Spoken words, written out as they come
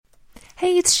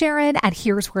Hey, it's Sharon, and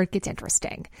here's where it gets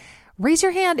interesting. Raise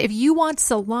your hand if you want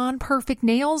salon perfect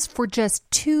nails for just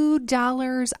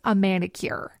 $2 a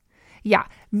manicure. Yeah,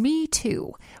 me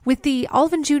too. With the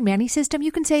Olive & June Mani system,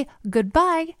 you can say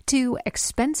goodbye to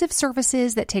expensive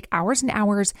services that take hours and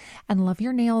hours and love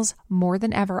your nails more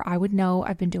than ever. I would know.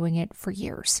 I've been doing it for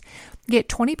years. Get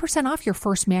 20% off your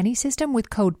first Mani system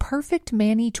with code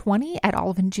PERFECTMANI20 at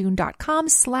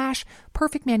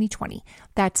oliveandjune.com/PERFECTMANI20.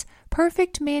 That's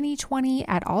PERFECTMANI20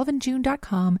 at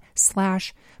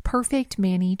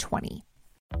oliveandjune.com/PERFECTMANI20.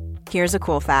 Here's a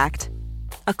cool fact.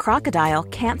 A crocodile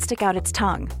can't stick out its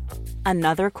tongue.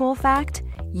 Another cool fact,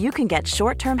 you can get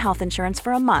short-term health insurance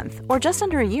for a month or just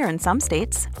under a year in some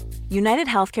states. United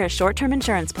Healthcare short-term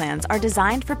insurance plans are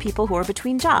designed for people who are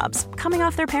between jobs, coming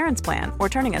off their parents' plan, or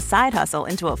turning a side hustle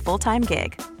into a full-time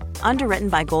gig. Underwritten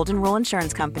by Golden Rule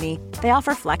Insurance Company, they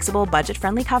offer flexible,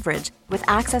 budget-friendly coverage with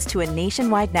access to a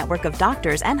nationwide network of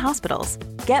doctors and hospitals.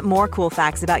 Get more cool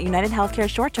facts about United Healthcare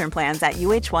short-term plans at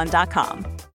uh1.com.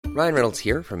 Ryan Reynolds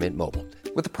here from Mint Mobile.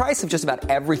 With the price of just about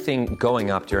everything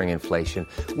going up during inflation,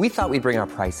 we thought we'd bring our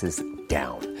prices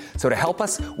down. So to help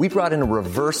us, we brought in a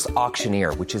reverse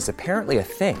auctioneer, which is apparently a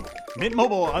thing. Mint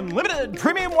Mobile Unlimited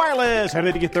Premium Wireless. How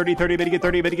to get 30, 30, bit to get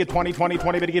 30, bit to get 20, 20,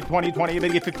 20, bit to get 20, 20, bit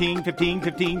to get 15, 15,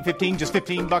 15, 15, just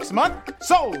 $15 a month?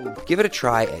 Sold! Give it a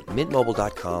try at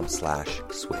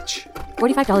mintmobile.com/switch.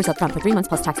 $45 up front for 3 months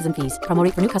plus taxes and fees. Promo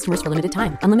rate for new customers for limited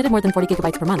time. Unlimited more than 40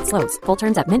 gigabytes per month. Slows full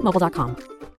terms at mintmobile.com.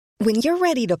 When you're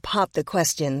ready to pop the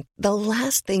question, the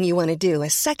last thing you want to do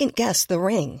is second-guess the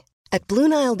ring. At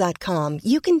BlueNile.com,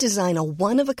 you can design a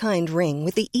one-of-a-kind ring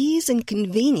with the ease and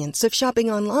convenience of shopping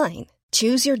online.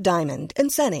 Choose your diamond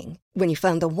and setting. When you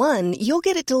find the one, you'll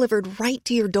get it delivered right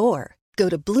to your door. Go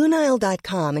to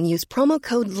BlueNile.com and use promo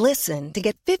code LISTEN to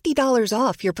get $50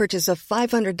 off your purchase of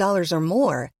 $500 or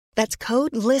more. That's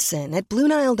code LISTEN at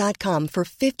BlueNile.com for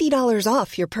 $50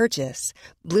 off your purchase.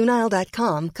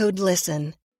 BlueNile.com, code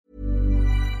LISTEN.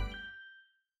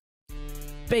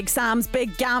 Big Sam's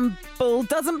big gamble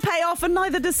doesn't pay off, and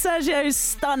neither does Sergio's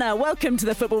stunner. Welcome to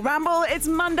the Football Ramble. It's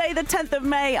Monday, the 10th of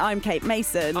May. I'm Kate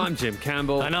Mason. I'm Jim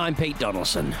Campbell. And I'm Pete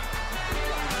Donaldson.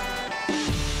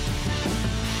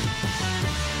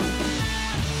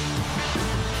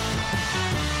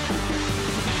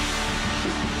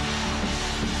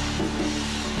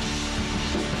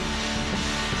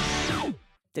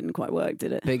 Didn't quite work,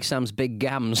 did it? Big Sam's big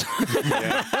gams.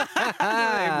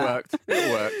 It worked.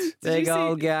 It worked. Big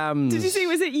old gams. Did you see,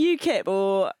 was it UKIP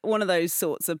or one of those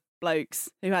sorts of blokes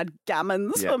who had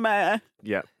gammons for mayor?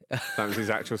 Yeah, that was his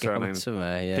actual surname.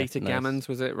 Yeah, Peter nice. Gammons,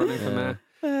 was it, running for mayor?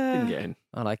 Didn't get in.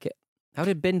 I like it. How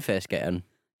did Binface get in?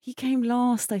 He came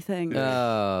last, I think.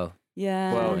 Oh.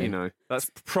 Yeah. Well, you know,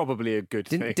 that's probably a good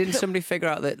thing. Didn't somebody figure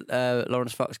out that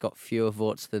Lawrence Fox got fewer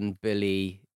votes than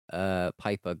Billie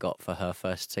Piper got for her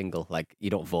first single? Like, you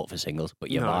don't vote for singles,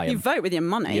 but you buy them. You vote with your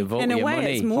money. You vote in with a your way,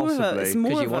 money, it's more possibly. of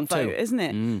a you want vote, to. isn't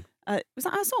it? Mm. Was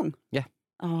that our song? Yeah.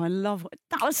 Oh, I love it.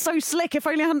 That was so slick. If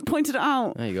only I hadn't pointed it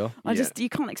out. There you go. You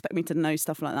can't expect me to know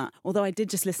stuff like that. Although I did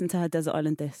just listen to her Desert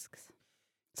Island Discs.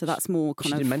 So that's more She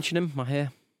didn't mention him, I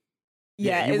hear.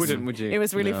 Yeah, you wouldn't, would you? It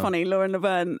was really funny. Lauren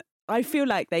Laverne, I feel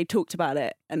like they talked about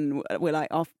it and we're like,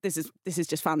 oh, this is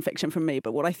just fan fiction from me.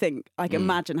 But what I think I can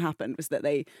imagine happened was that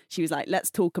she was like, let's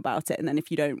talk about it. And then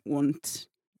if you don't want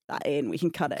that in, we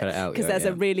can cut it out. Because there's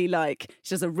a really she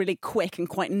does a really quick and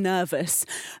quite nervous.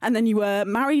 And then you were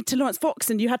married to Lawrence Fox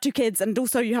and you had 2 kids and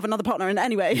also you have another partner. And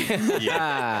anyway.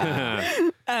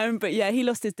 But yeah, he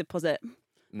lost his deposit.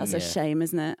 That's a shame,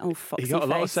 isn't it? Oh, Foxy He got a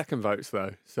lot of face. second votes,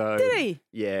 though. So Did he?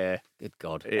 Yeah. Good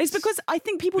God. It's because I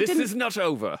think people This didn't... is not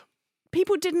over. I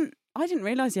didn't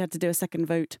realise you had to do a second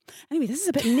vote. Anyway, this is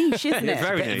a bit niche, isn't it?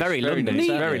 Very niche. Very London. niche.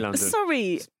 Niche. Very London.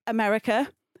 Sorry, America.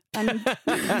 And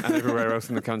everywhere else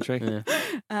in the country.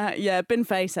 Bin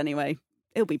Face, anyway.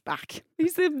 He'll be back.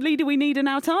 He's the leader we need in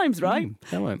our times, right?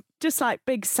 That won't. Just like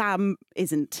Big Sam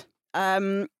isn't.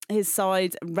 His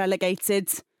side relegated.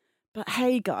 But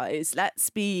hey, guys, let's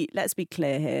be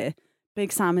clear here.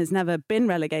 Big Sam has never been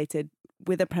relegated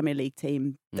with a Premier League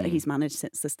team that he's managed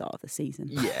since the start of the season.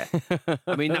 Yeah.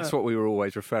 I mean, that's what we were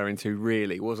always referring to,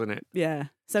 really, wasn't it? Yeah.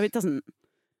 So it doesn't,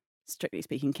 strictly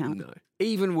speaking, count. No.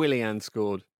 Even Willian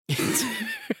scored. How do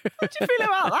you feel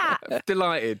about that?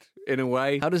 Delighted, in a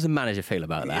way. How does the manager feel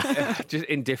about that? Just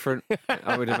indifferent,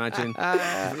 I would imagine.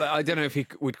 I don't know if he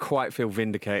would quite feel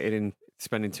vindicated in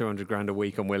spending 200 grand a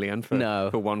week on Willian for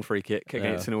one free kick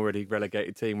against an already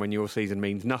relegated team when your season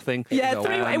means nothing. Yeah,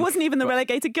 it wasn't even the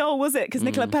relegated goal, was it? Because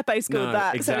Nicola Pepe scored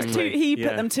that. Exactly. So it was he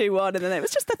put them 2-1, and then it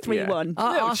was just a 3-1.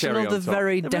 Are Arsenal the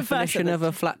very definition of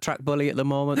a flat track bully at the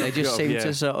moment? They just seem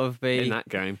to sort of be in that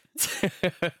game.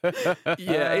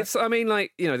 It's. I mean,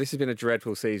 like, you know, this has been a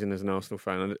dreadful season as an Arsenal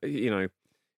fan, and you know,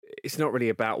 it's not really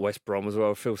about West Brom as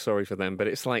well. I feel sorry for them, but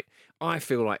it's like I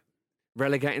feel like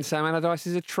relegating Sam Allardyce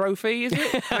is a trophy, is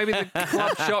it? Maybe the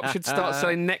club shop should start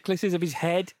selling necklaces of his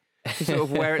head to sort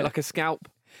of wear it like a scalp.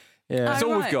 Yeah, that's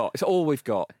all we've got. It's all we've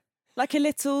got. Like a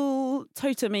little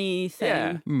totem-y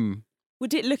thing. Yeah.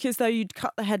 Would it look as though you'd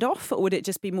cut the head off, or would it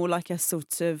just be more like a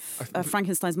sort of a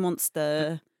Frankenstein's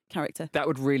monster character? That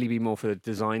would really be more for the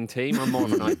design team. I'm more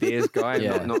of an ideas guy.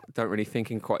 Don't really think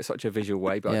in quite such a visual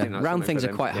way. But I think that's round things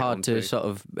are quite hard to sort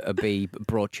of be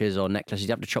brooches or necklaces.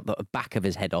 You have to chop the back of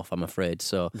his head off, I'm afraid.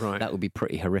 So that would be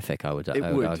pretty horrific, I would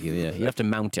argue. Yeah. You have to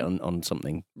mount it on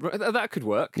something. That could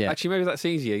work. Yeah. Actually, maybe that's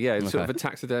easier. Yeah, it's sort of a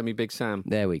taxidermy Big Sam.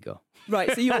 There we go.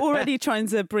 Right, so you're already trying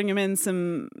to bring him in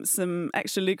some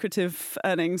extra lucrative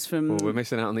earnings from... Well, we're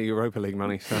missing out on the Europa League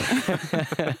money. So.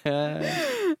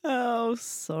 Oh,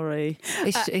 sorry.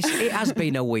 It has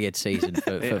been a weird season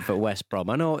for West Brom.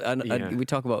 I know, and we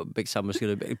talk about Big Sam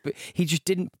Muscular, but he just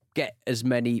didn't get as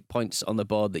many points on the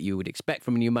board that you would expect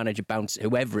from a new manager, bounce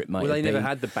whoever it might have been. Well, they never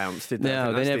had the bounce, did they?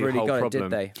 No, they never really got it, did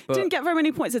they? But didn't get very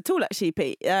many points at all, actually,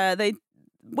 Pete.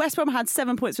 West Brom had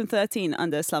 7 points from 13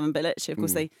 under Slaven Bilic. Of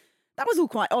course, that was all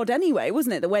quite odd anyway,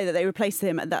 wasn't it? The way that they replaced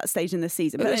him at that stage in the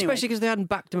season. But especially because they hadn't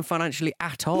backed him financially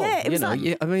at all. Yeah, it was I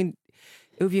mean,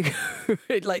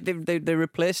 like they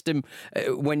replaced him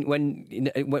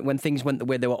when things went the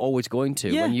way they were always going to.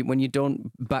 Yeah. When you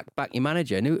don't back your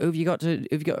manager, and who have you got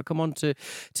to come on to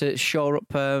shore up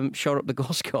the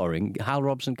goal scoring? Hal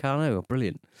Robson-Kanu,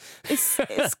 brilliant. It's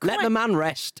let the man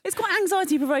rest. It's quite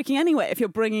anxiety provoking anyway if you're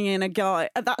bringing in a guy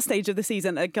at that stage of the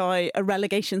season, a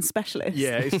relegation specialist.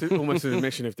 Yeah, it's almost an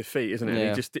admission of defeat, isn't it?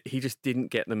 Yeah. He just didn't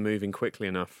get them moving quickly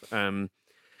enough.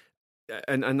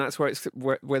 And that's where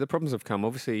the problems have come.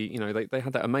 Obviously, you know, they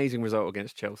had that amazing result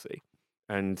against Chelsea,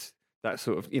 and that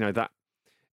sort of, you know, that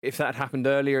if that happened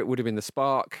earlier, it would have been the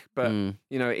spark. But you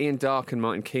know, Ian Darke and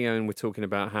Martin Keown were talking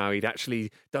about how he'd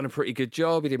actually done a pretty good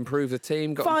job. He'd improved the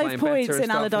team, got 5 points in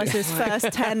Allardyce's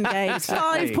first 10 games.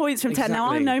 5 points from 10. Now,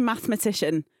 I'm no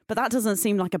mathematician, but that doesn't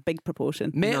seem like a big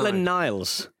proportion.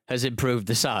 Maitland-Niles has improved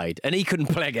the side, and he couldn't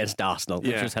play against Arsenal,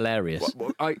 which was hilarious.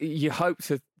 You hope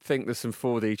to think there's some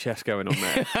 4D chess going on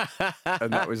there,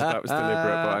 and that was deliberate,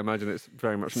 but I imagine it's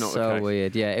very much not the case. So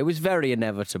weird, yeah. It was very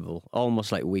inevitable.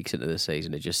 Almost like weeks into the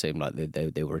season, it just seemed like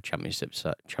they were a championship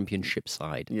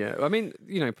side. Yeah, I mean,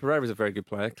 you know, Pereira's a very good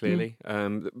player, clearly, but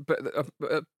part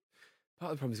of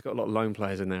the problem is he's got a lot of lone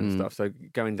players in there and stuff. So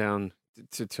going down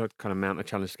to kind of mount a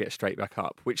challenge to get straight back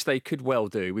up, which they could well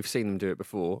do. We've seen them do it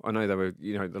before. I know they were,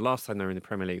 you know, the last time they were in the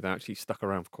Premier League, they actually stuck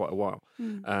around for quite a while.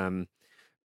 So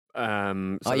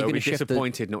they'll be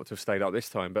disappointed not to have stayed up this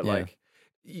time. But like,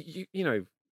 you know,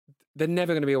 they're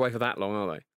never going to be away for that long,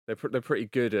 are they? They're pretty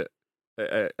good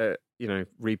at you know,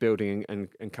 rebuilding and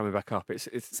coming back up. It's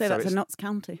that's a Notts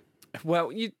County.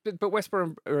 Well, but West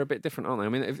Brom are a bit different, aren't they? I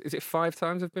mean, is it 5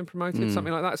 times they've been promoted,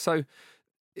 something like that? So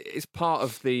it's part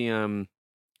of the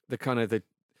kind of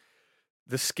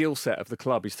the skill set of the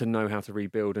club is to know how to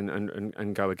rebuild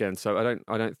and go again. So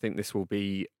I don't think this will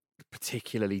be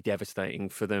particularly devastating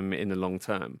for them in the long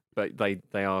term. But they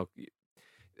are.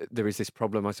 There is this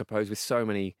problem, I suppose, with so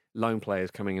many loan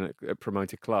players coming in at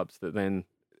promoted clubs that then,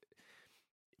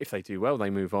 if they do well,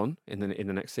 they move on in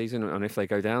the next season, and if they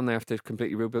go down, they have to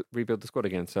completely rebuild the squad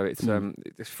again. So it's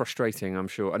frustrating, I'm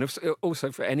sure, and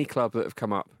also for any club that have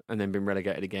come up and then been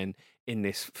relegated again in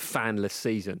this fanless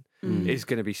season is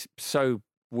going to be so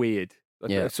weird.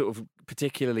 A sort of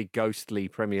particularly ghostly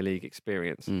Premier League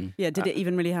experience. Yeah, did it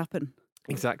even really happen?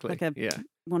 Exactly. Like a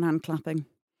one hand clapping.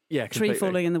 Yeah, tree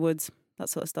falling in the woods, that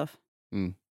sort of stuff.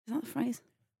 Is that the phrase?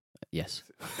 Yes.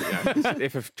 Yeah,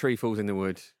 if a tree falls in the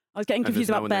woods. I was getting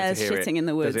confused about bears shitting in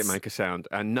the woods. Does it make a sound?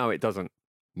 And no, it doesn't.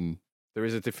 There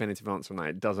is a definitive answer on that.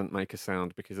 It doesn't make a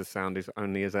sound because the sound is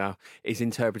only is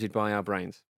interpreted by our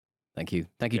brains. Thank you,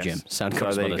 Jim. Sound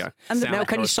correspondent. There you go. And now,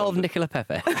 can you solve Nicola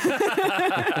Pepe?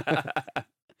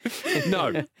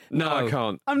 No, I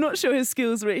can't. I'm not sure his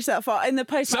skills reach that far. In the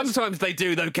post. Sometimes they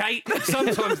do, though, Kate.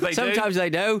 Sometimes they do. Sometimes they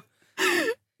do.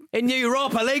 In the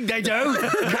Europa League, they do.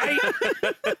 Kate.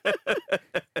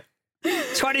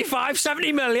 25,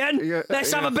 70 million.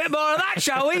 Let's have a bit more of that,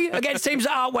 shall we? Against teams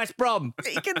that aren't West Brom.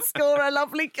 He can score a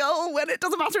lovely goal when it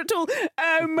doesn't matter at all.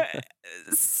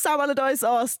 Sam Allardyce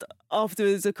asked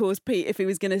afterwards, of course, Pete, if he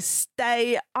was going to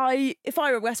stay. If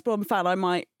I were a West Brom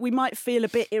fan, we might feel a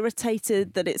bit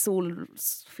irritated that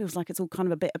feels like it's all kind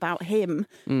of a bit about him.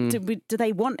 Do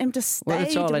they want him to stay? Well,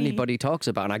 that's all anybody talks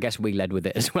about, and I guess we led with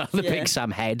it as well. The big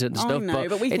Sam head and stuff. I know,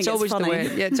 but we think it's always funny. the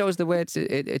way. Yeah, it's always the way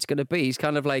it's going to be. He's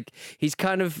kind of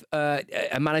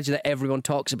a manager that everyone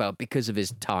talks about because of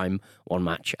his time, one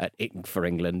match for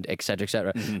England, etc.,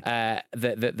 etc.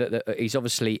 He's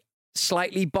obviously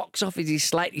slightly box office. He's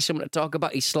slightly something to talk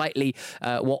about. He's slightly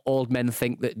what old men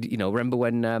think that, remember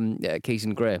when Keys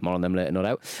and Gray, more on them later, no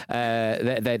doubt,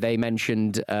 they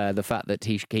mentioned the fact that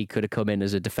he could have come in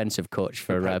as a defensive coach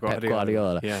for Pep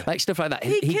Guardiola. Yeah. Like stuff like that.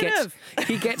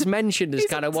 He gets mentioned as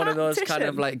kind of one of those kind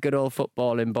of like good old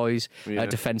footballing boys,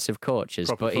 defensive coaches.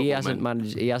 Proper but he hasn't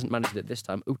managed it this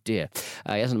time. Oh dear.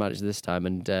 He hasn't managed it this time,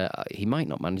 and he might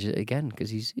not manage it again because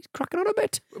he's cracking on a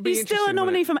bit. He's still a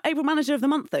nominee for April Manager of the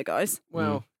Month though, guys.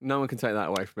 Well, no one can take that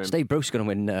away from him. Steve Bruce is going to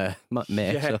win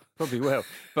May. Yeah, so. probably will.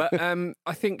 But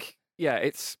I think,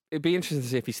 it'd be interesting to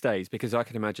see if he stays, because I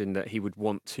can imagine that he would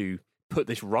want to put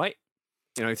this right.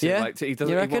 He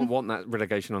doesn't want that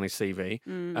relegation on his CV.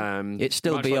 It'd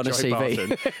still be on a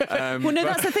CV. Well, no,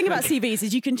 that's the thing about CVs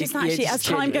is you can just actually, as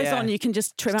time goes on, you can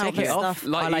just trim out the stuff.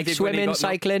 I like swimming,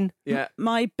 cycling.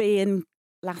 My B in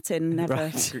Latin never.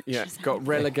 Right. Yeah, got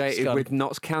relegated with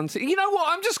Notts County. You know what?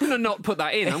 I'm just going to not put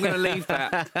that in. I'm going to leave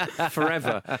that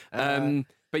forever.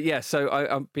 But yeah, so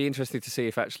I'll be interested to see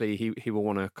if actually he will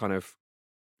want to kind of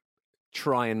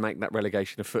try and make that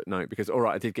relegation a footnote, because, all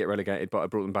right, I did get relegated, but I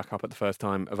brought them back up at the first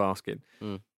time of asking.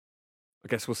 I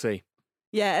guess we'll see.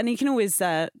 Yeah, and he can always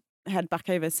head back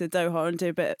over to Doha and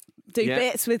do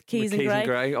bits with Keys and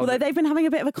Gray. Although they've been having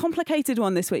a bit of a complicated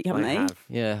one this week, haven't they?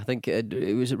 Yeah, I think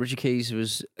it was Richard Keys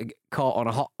was caught on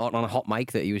a hot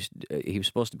mic that he was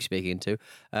supposed to be speaking to,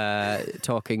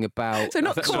 talking about. So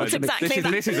not caught exactly.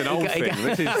 This is an old thing.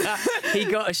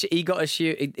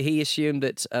 He assumed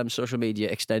that social media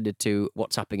extended to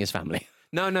WhatsApping his family.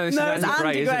 No, this is Andy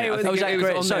Gray, isn't it? It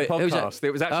was on their podcast.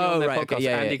 It was actually on their podcast. Okay,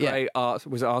 Andy Gray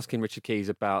was asking Richard Keys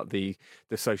about the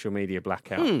social media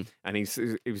blackout. And he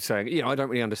was saying, I don't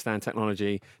really understand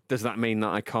technology. Does that mean that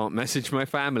I can't message my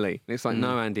family? And it's like,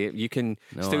 no, Andy, you can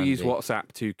still use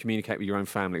WhatsApp to communicate with your own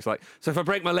family. It's like, so if I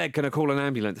break my leg, can I call an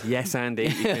ambulance? Yes, Andy,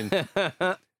 you can.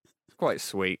 It's quite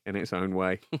sweet in its own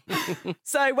way.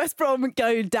 So West Brom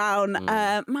go down.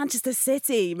 Manchester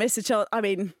City, Mr. Charles,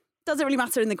 doesn't really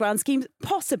matter in the grand scheme.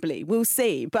 Possibly, we'll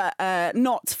see, but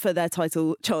not for their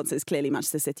title chances. Clearly,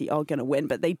 Manchester City are going to win,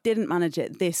 but they didn't manage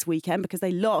it this weekend because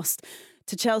they lost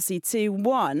to Chelsea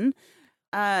 2-1.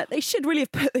 They should really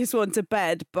have put this one to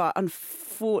bed, but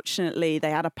unfortunately,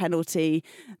 they had a penalty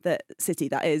that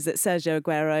Sergio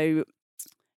Aguero.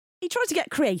 He tried to get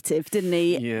creative, didn't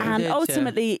he? Yeah. And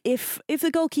ultimately, if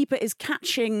the goalkeeper is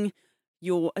catching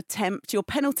your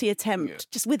penalty attempt,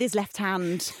 just with his left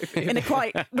hand in a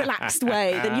quite relaxed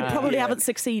way, then you probably haven't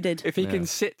succeeded. If he can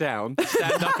sit down,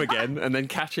 stand up again, and then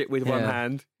catch it with one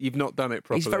hand, you've not done it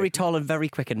properly. He's very tall and very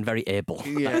quick and very able,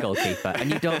 that goalkeeper. And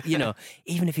you don't,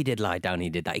 even if he did lie down, he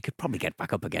did that, he could probably get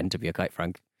back up again, to be quite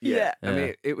frank. Yeah. I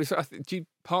mean, it was.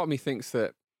 Part of me thinks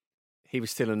that he was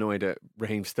still annoyed at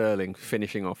Raheem Sterling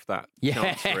finishing off that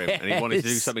chance for him, and he wanted to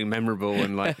do something memorable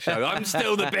and show, I'm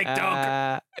still the big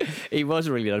dog. He was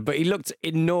really annoyed, but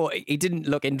he didn't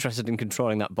look interested in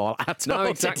controlling that ball at all.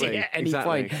 Exactly. At any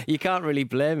point. You can't really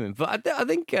blame him. But I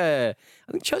think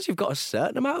Chelsea have got a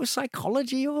certain amount of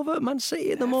psychology over Man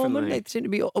City at the moment. They seem to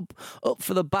be up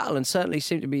for the battle, and certainly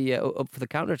seem to be up for the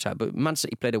counter-attack. But Man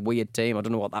City played a weird team. I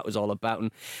don't know what that was all about,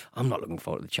 and I'm not looking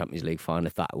forward to the Champions League final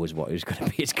if that was what it was going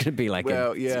to be. It's going to be like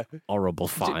a horrible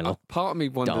final. Part of me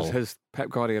wonders, has Pep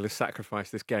Guardiola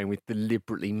sacrificed this game with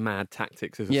deliberately mad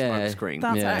tactics as a smokescreen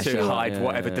to hide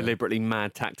whatever deliberately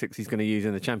mad tactics he's going to use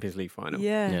in the Champions League final?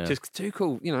 Yeah. Just too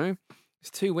cool, It's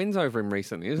 2 wins over him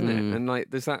recently, isn't it? And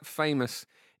there's that famous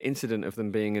incident of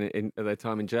them being in at their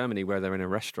time in Germany where they're in a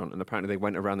restaurant, and apparently they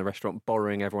went around the restaurant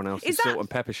borrowing everyone else's salt and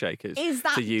pepper shakers. Is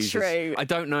that to use true? I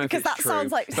don't know because if it's that true.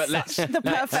 sounds like the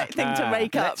perfect thing to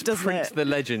make up, doesn't print it? the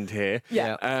legend here,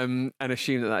 Yeah. And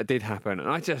assume that did happen. And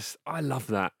I love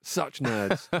that. Such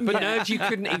nerds, but nerds you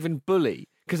couldn't even bully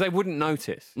because they wouldn't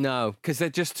notice. No, because they're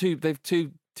just too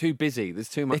busy. There's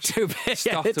too much stuff to work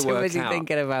out. Too busy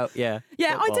thinking about Yeah,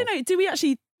 football. I don't know. Do we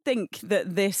actually think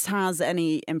that this has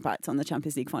any impact on the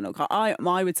Champions League final?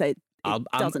 I would say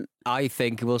doesn't. I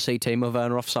think we'll see Timo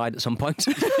Werner offside at some point.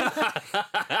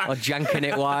 Or janking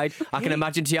it wide. I can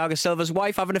imagine Thiago Silva's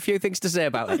wife having a few things to say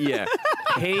about it. Yeah.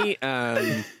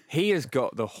 He has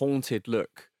got the haunted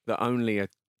look that only a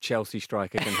Chelsea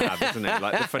striker can have, isn't it?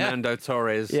 Like the Fernando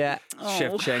Torres,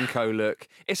 Shevchenko look.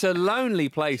 It's a lonely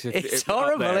place. It's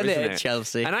horrible, there, isn't it,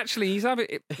 Chelsea? And actually, he's having,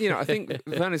 I think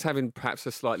Werner's having perhaps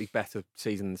a slightly better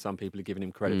season than some people are giving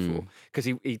him credit for, because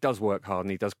he does work hard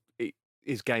and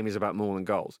his game is about more than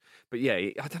goals. But yeah,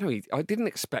 I don't know. I didn't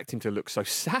expect him to look so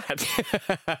sad.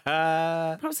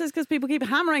 Perhaps it's because people keep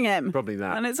hammering him. Probably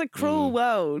that. And it's a cruel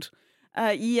world.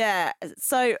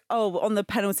 So, on the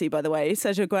penalty, by the way,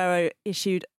 Sergio Aguero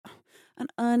issued an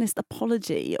earnest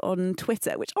apology on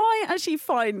Twitter, which I actually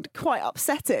find quite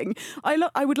upsetting.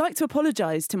 I would like to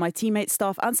apologise to my teammates,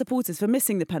 staff and supporters for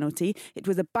missing the penalty. It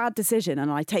was a bad decision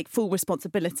and I take full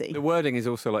responsibility. The wording is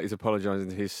also like he's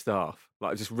apologising to his staff.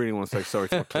 Like, I just really want to say sorry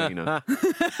to my cleaner.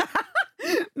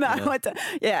 I don't.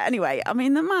 Yeah, anyway, I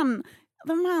mean, the man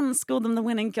scored them the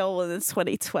winning goal in the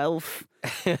 2012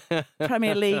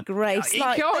 Premier League race.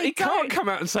 He can't come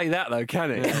out and say that, though,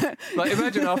 can he? Like,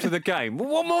 imagine after the game,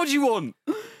 what more do you want?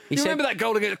 Remember that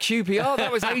goal against QPR?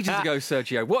 That was ages ago,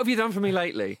 Sergio. What have you done for me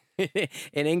lately?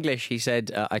 In English, he said,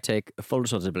 I take full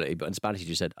responsibility, but in Spanish, he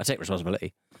just said, I take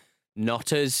responsibility.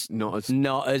 Not as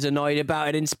annoyed about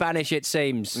it in Spanish, it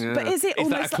seems. Yeah. But is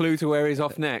that a clue to where he's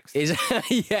off next?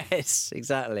 Yes,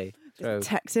 exactly.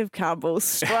 Detective Campbell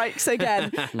strikes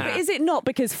again. But is it not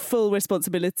because full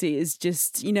responsibility is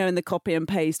just, in the copy and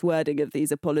paste wording of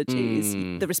these apologies,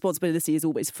 the responsibility is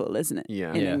always full, isn't it?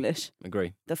 Yeah. In English.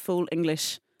 Agree. The full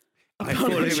English. I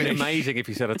thought it would have been amazing if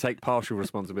he said, I take partial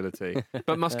responsibility.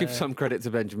 But must give some credit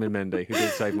to Benjamin Mendy, who did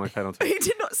save my penalty. He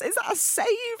did not say, is that a save?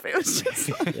 It was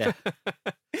just like...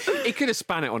 He could have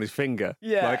span it on his finger.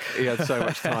 Yeah. Like, he had so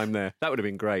much time there. That would have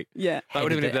been great. Yeah. That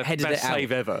would have been the best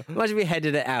save ever. Imagine if we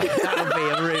headed it out. That would be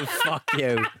a real fuck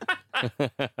you.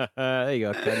 There you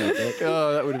go, Kenny Dick.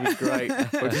 Oh, that would have been great.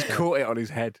 Or just caught it on his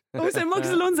head. Also,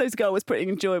 Marcus Alonso's goal was pretty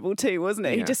enjoyable too, wasn't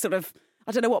it? Yeah. He just sort of...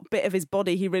 I don't know what bit of his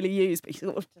body he really used, but he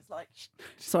sort of just like...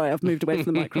 Sorry, I've moved away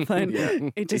from the microphone.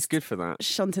 He just He's good for that.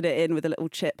 shunted it in with a little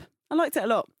chip. I liked it a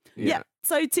lot. Yeah.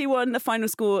 So 2-1, the final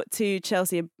score to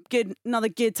Chelsea. Another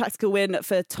good tactical win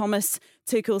for Thomas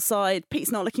Tuchel's side.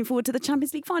 Pete's not looking forward to the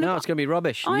Champions League final. No, it's going to be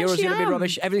rubbish. I Euro's actually going to be am.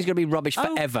 rubbish. Everything's going to be rubbish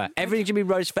forever. Everything's going to be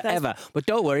rubbish forever. But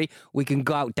don't worry, we can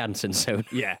go out dancing soon.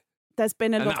 Yeah. There's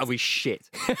been And that'll be shit.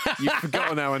 You've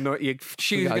forgotten how annoying your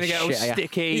shoes are going to get all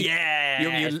sticky.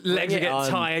 Yeah. Your legs are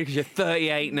getting tired because you're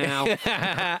 38 now. It's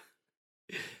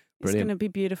going to be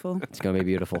beautiful. It's going to be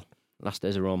beautiful. Last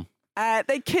days of Rome.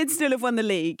 They could still have won the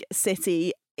league,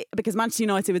 City, because Manchester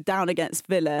United were down against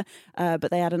Villa,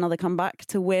 but they had another comeback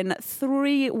to win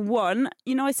 3-1.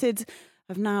 United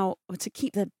have now to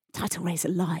keep the title race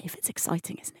alive. It's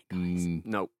exciting, isn't it, guys?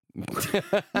 No.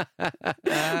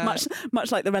 much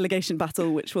like the relegation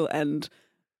battle, which will end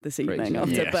this evening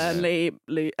after Burnley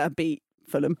beat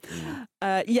Fulham.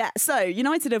 So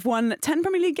United have won 10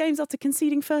 Premier League games after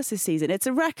conceding first this season. It's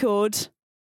a record,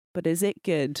 but is it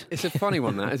good? It's a funny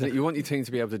one, that, isn't it? You want your team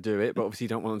to be able to do it, but obviously you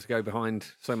don't want them to go behind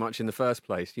so much in the first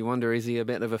place. You wonder, is he a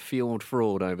bit of a field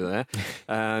fraud over there?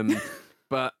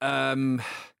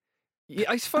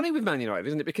 It's funny with Man United,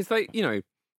 isn't it? Because they,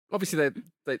 obviously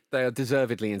they are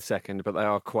deservedly in second, but they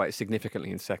are quite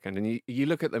significantly in second. And you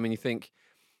look at them and you think,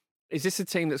 is this a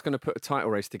team that's going to put a title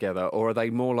race together, or are they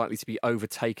more likely to be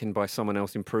overtaken by someone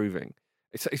else improving?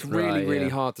 It's really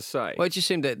hard to say. Well, it just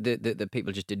seemed that the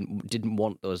people just didn't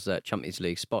want those Champions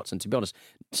League spots, and to be honest,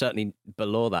 certainly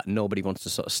below that, nobody wants to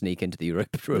sort of sneak into the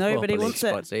Europa Nobody League wants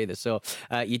spots either. So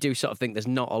you do sort of think there's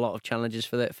not a lot of challenges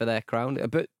for their crown,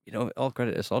 but all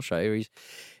credit to Solskjaer.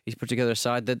 He's put together a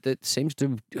side that seems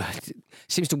to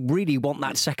really want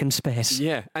that second space.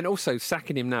 Yeah, and also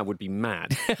sacking him now would be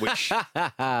mad, which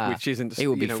isn't. It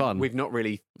would be fun. We've not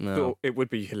really thought it would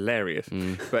be hilarious,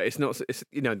 but it's not. It's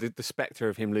the spectre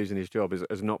of him losing his job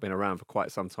has not been around for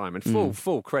quite some time, and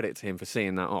full credit to him for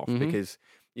seeing that off because.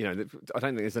 I don't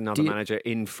think there's another manager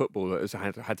in football that has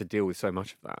had to deal with so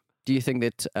much of that. Do you think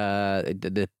that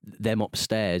them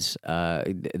upstairs,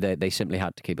 they simply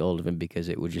had to keep hold of him because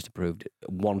it would just have proved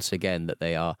once again that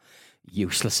they are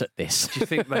useless at this? Do you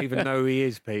think they even know who he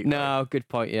is, Pete? No, good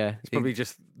point, yeah. It's probably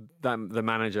just the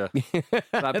manager.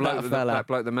 that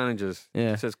bloke, the manager's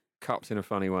says, cupped in a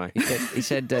funny way. He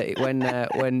said when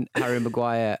Harry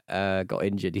Maguire got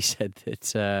injured, he said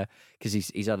that because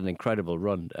he's had an incredible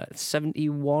run,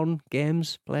 71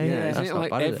 games played. Yeah, isn't That's it not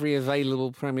like bad, is it? every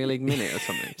available Premier League minute or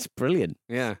something? It's brilliant.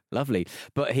 Yeah. Lovely.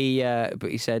 But he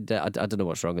said, I don't know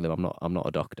what's wrong with him. I'm not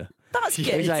a doctor. That's good.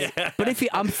 He's like, but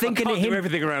I'm thinking I of can't do him.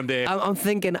 everything around here. I'm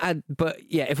thinking, but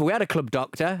yeah, if we had a club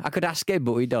doctor, I could ask him,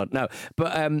 but we don't. No,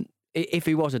 but if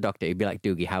he was a doctor, he'd be like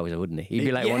Doogie Howser, wouldn't he? He'd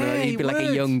be like he'd be like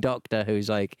a young doctor who's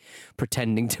like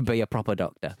pretending to be a proper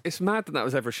doctor. It's mad that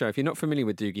was ever a show. If you're not familiar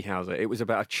with Doogie Howser, it was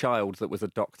about a child that was a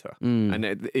doctor, and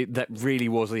that really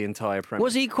was the entire premise.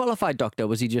 Was he a qualified doctor?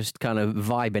 Was he just kind of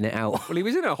vibing it out? Well, he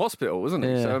was in a hospital, wasn't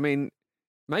he? Yeah. So I mean,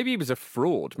 maybe he was a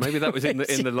fraud. Maybe that was in the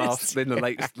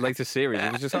later series.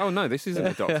 It was just, oh no, this isn't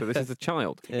a doctor. This is a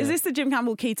child. Is this the Jim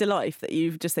Campbell key to life that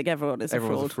you just think everyone is a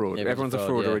Everyone's fraud? a fraud. Everyone's Everyone's a a fraud,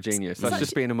 fraud yeah. or a genius. That's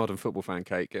just being a modern football fan,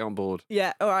 Kate. Get on board.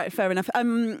 Yeah, all right, fair enough.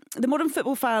 The modern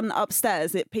football fan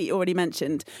upstairs that Pete already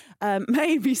mentioned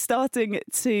may be starting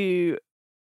to...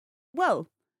 Well,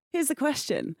 here's the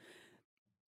question.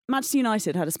 Manchester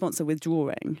United had a sponsor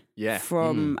withdrawing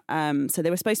from... So they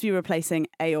were supposed to be replacing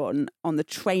Aon on the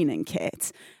training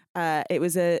kit. It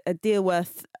was a deal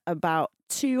worth about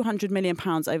 £200 million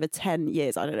over 10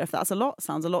 years. I don't know if that's a lot.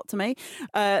 Sounds a lot to me.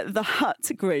 The Hut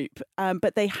Group.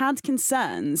 But they had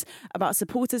concerns about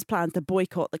supporters' plans to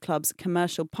boycott the club's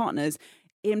commercial partners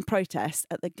in protest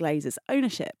at the Glazers'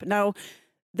 ownership. Now,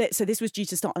 so this was due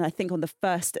to start, I think, on the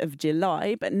 1st of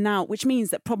July. But now, which means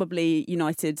that probably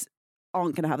United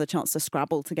aren't going to have the chance to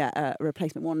scrabble to get a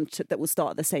replacement one that will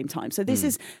start at the same time. So this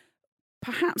is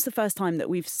perhaps the first time that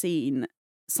we've seen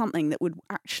something that would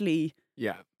actually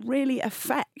really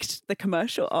affect the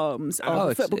commercial arms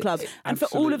of football clubs. And for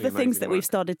all of the things that we've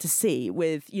started to see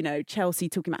with, Chelsea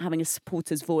talking about having a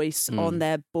supporter's voice on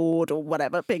their board or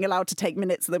whatever, being allowed to take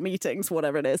minutes of the meetings,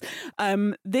 whatever it is.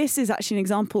 This is actually an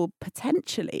example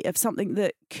potentially of something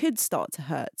that could start to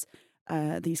hurt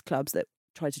these clubs that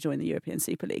try to join the European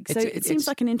Super League. So it seems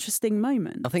like an interesting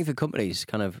moment. I think for companies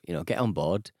kind of, get on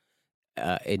board,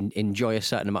 enjoy a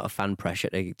certain amount of fan pressure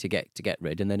to get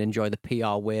rid, and then enjoy the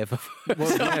PR wave.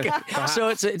 So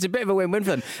it's a bit of a win-win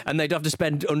for them, and they'd have to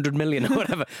spend 100 million or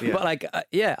whatever. But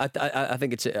I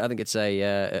think it's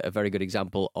a very good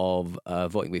example of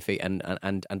voting with feet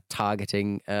and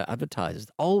targeting advertisers.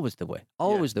 Always the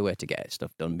way to get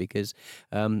stuff done, because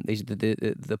these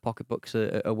the pocketbooks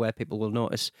are where people will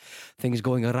notice things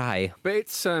going awry. But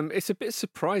it's a bit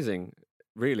surprising,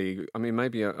 really. I mean,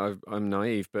 maybe I'm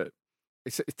naive, but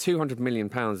it's £200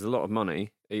 million is a lot of money,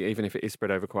 even if it is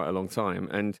spread over quite a long time.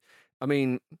 And I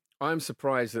mean, I'm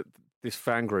surprised that this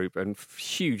fan group, and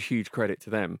huge credit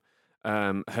to them,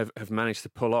 have managed to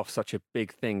pull off such a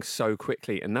big thing so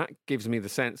quickly. And that gives me the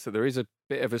sense that there is a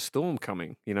bit of a storm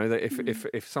coming. That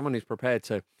if someone is prepared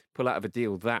to pull out of a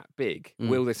deal that big,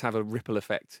 will this have a ripple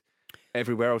effect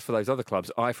everywhere else for those other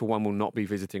clubs? I, for one, will not be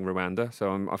visiting Rwanda,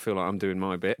 so I feel like I'm doing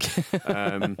my bit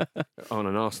on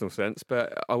an Arsenal sense.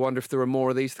 But I wonder if there are more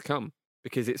of these to come,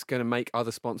 because it's going to make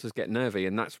other sponsors get nervy,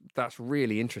 and that's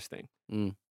really interesting.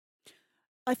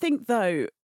 I think, though,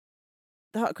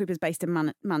 the Hut Group is based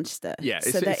in Manchester,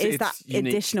 so there is that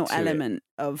additional element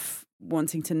of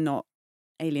wanting to not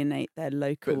alienate their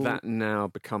local. But that now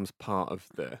becomes part of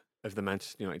the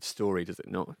Manchester United story, does it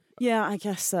not? Yeah, I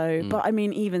guess so. But I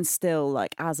mean, even still,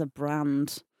 like, as a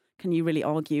brand, can you really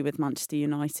argue with Manchester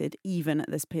United, even at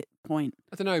this point?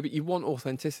 I don't know, but you want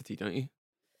authenticity, don't you?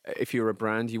 If you're a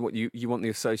brand, you want the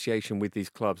association with these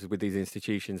clubs, with these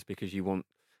institutions, because you want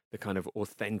the kind of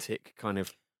authentic kind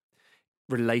of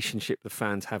relationship the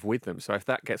fans have with them. So if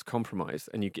that gets compromised,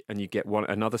 and you get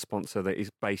another sponsor that is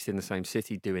based in the same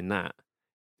city doing that,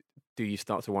 do you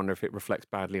start to wonder if it reflects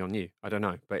badly on you? I don't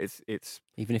know, but it's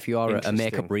even if you are a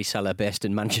makeup reseller based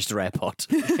in Manchester Airport,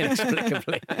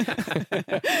 inexplicably.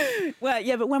 Well,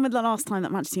 yeah, but when was the last time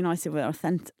that Manchester United were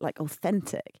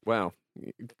authentic? Well,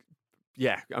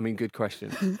 yeah, I mean, good question.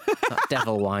 That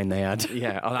devil wine they had.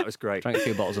 Yeah, that was great. Drank a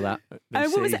few bottles of that.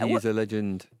 What was it? He's a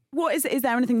legend. What is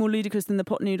there anything more ludicrous than the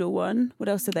pot noodle one? What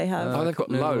else do they have? They've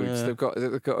got loads. Yeah. They've got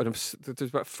there's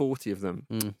about 40 of them.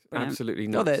 Absolutely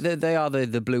nuts. No, they are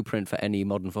the blueprint for any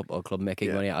modern football club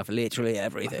making money out of literally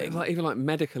everything. Even like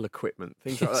medical equipment,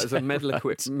 things like that. There's a medical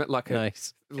equipment, like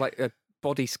a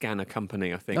body scanner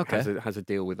company, I think, has a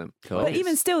deal with them. Cool. But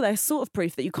even still, they're sort of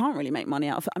proof that you can't really make money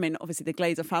out of. I mean, obviously, the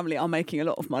Glazer family are making a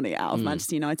lot of money out of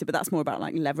Manchester United, but that's more about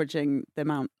like leveraging the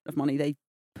amount of money they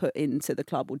put into the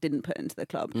club or didn't put into the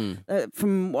club.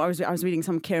 From what I was reading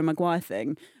some Kieran Maguire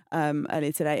thing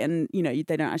earlier today, and they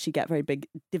don't actually get very big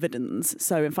dividends.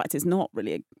 So in fact, it's not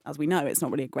really, as we know, it's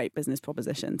not really a great business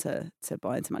proposition to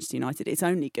buy into Manchester United. It's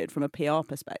only good from a PR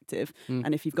perspective,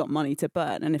 and if you've got money to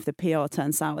burn, and if the PR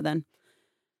turns sour, then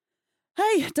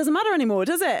hey, it doesn't matter anymore,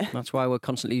 does it? That's why we're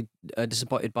constantly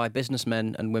disappointed by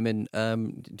businessmen and women,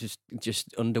 just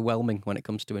underwhelming when it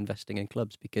comes to investing in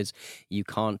clubs, because you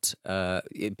can't,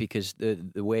 because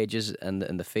the wages and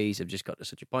the fees have just got to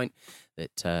such a point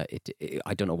that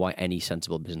I don't know why any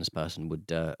sensible business person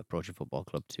would approach a football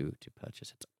club to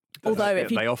purchase it. Although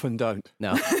they often don't.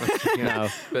 No, no,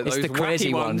 but it's those the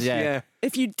crazy wacky ones. Yeah.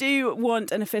 If you do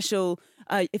want an official,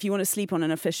 if you want to sleep on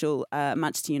an official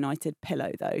Manchester United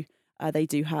pillow, though. They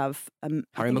do have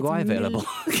Harry Maguire available.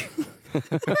 He's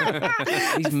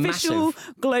official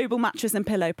massive. global mattress and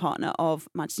pillow partner of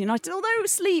Manchester United. Although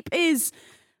sleep is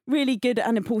really good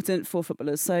and important for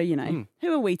footballers, so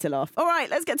who are we to laugh? All right,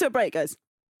 let's get to a break, guys.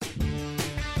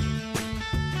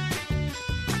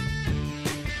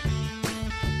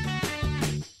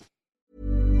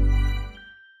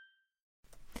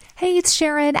 Hey, it's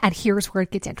Sharon, and here's where it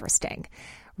gets interesting.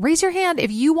 Raise your hand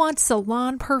if you want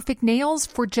salon perfect nails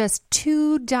for just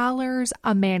 $2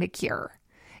 a manicure.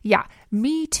 Yeah,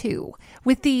 me too.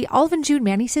 With the Olive & June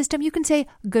Mani system, you can say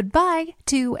goodbye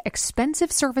to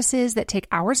expensive services that take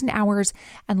hours and hours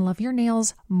and love your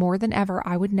nails more than ever.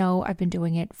 I would know. I've been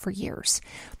doing it for years.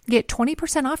 Get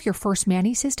 20% off your first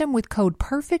Mani system with code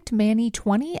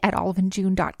PERFECTMANI20 at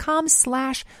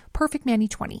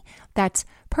oliveandjune.com/PERFECTMANI20. That's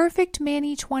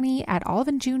PERFECTMANI20 at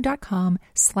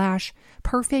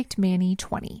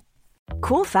oliveandjune.com/PERFECTMANI20.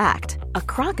 Cool fact, a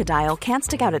crocodile can't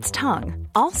stick out its tongue.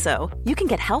 Also, you can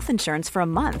get health insurance for a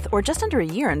month or just under a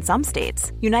year in some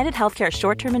states. United Healthcare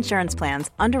short-term insurance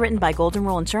plans, underwritten by Golden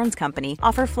Rule Insurance Company,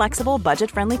 offer flexible,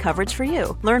 budget-friendly coverage for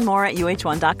you. Learn more at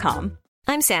uh1.com.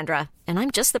 I'm Sandra, and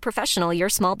I'm just the professional your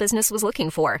small business was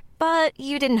looking for. But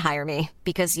you didn't hire me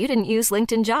because you didn't use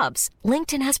LinkedIn Jobs.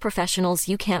 LinkedIn has professionals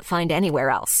you can't find anywhere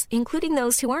else, including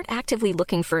those who aren't actively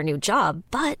looking for a new job,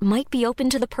 but might be open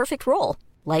to the perfect role,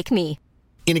 like me.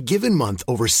 In a given month,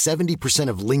 over 70%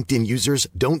 of LinkedIn users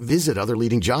don't visit other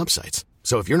leading job sites.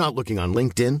 So if you're not looking on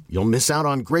LinkedIn, you'll miss out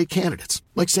on great candidates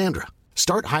like Sandra.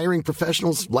 Start hiring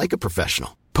professionals like a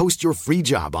professional. Post your free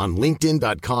job on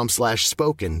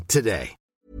linkedin.com/spoken today.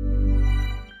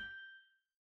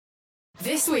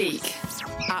 This week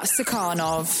at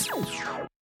Stakhanov.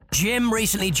 Jim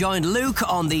recently joined Luke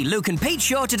on the Luke and Pete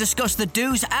show to discuss the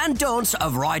do's and don'ts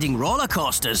of riding roller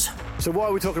coasters. So why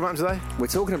are we talking about him today? We're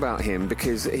talking about him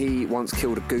because he once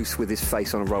killed a goose with his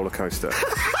face on a roller coaster.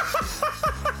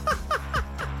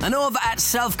 And over at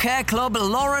Self Care Club,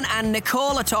 Lauren and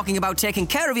Nicole are talking about taking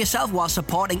care of yourself while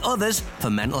supporting others for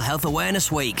Mental Health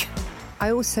Awareness Week.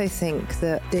 I also think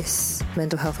that this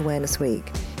Mental Health Awareness Week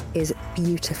is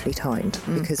beautifully timed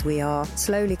because we are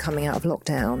slowly coming out of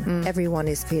lockdown. Everyone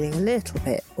is feeling a little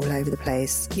bit all over the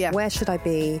place. Yeah. Where should I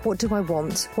be? What do I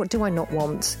want? What do I not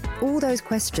want? All those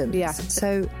questions. Yeah.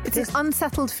 So it's an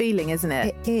unsettled feeling, isn't it?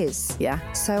 It is. Yeah.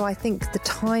 So I think the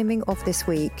timing of this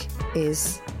week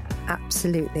is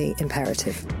absolutely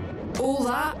imperative. All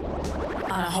that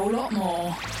and a whole lot more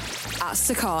at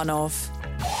Stakhanov.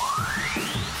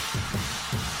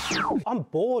 I'm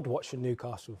bored watching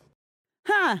Newcastle.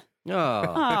 Huh.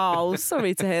 Oh,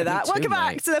 sorry to hear that. Welcome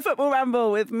back to the Football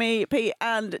Ramble with me, Pete,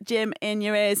 and Jim in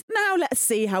your ears. Now let's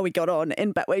see how we got on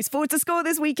in Betway's Forward to Score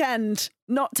this weekend.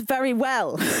 Not very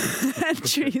well.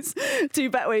 Entries to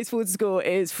Betway's Forward to Score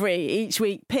is free. Each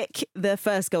week, pick the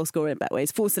first goal scorer in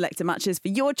Betway's 4 selected matches for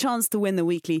your chance to win the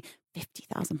weekly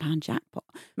 £50,000 jackpot.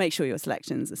 Make sure your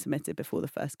selections are submitted before the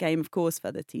first game, of course.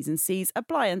 Further T's and C's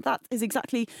apply, and that is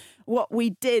exactly what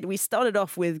we did. We started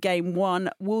off with game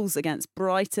 1, Wolves against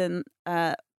Brighton.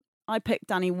 I picked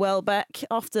Danny Welbeck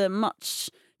after much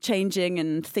changing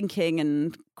and thinking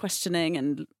and questioning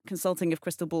and consulting of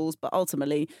crystal balls, but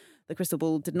ultimately the crystal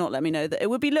ball did not let me know that it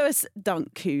would be Lewis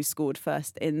Dunk who scored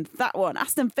first in that one.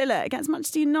 Aston Villa against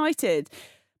Manchester United.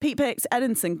 Pete picks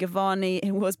Edinson Cavani.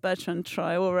 It was Bertrand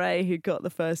Traore who got the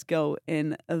first goal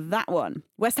in that one.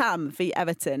 West Ham v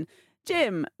Everton.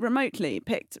 Jim remotely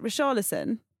picked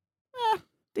Richarlison.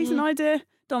 Decent idea.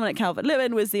 Dominic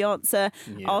Calvert-Lewin was the answer.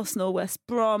 Yeah. Arsenal West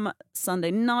Brom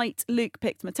Sunday night. Luke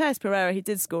picked Mateus Pereira. He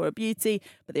did score a beauty,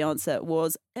 but the answer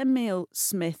was Emile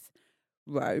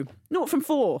Smith-Rowe. 0 from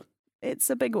 4. It's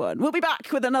a big one. We'll be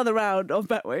back with another round of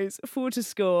Betway's Forward to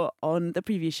Score on the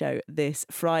preview show this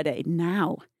Friday.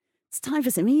 Now, it's time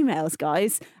for some emails,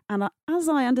 guys. And as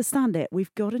I understand it,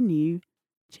 we've got a new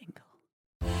jingle.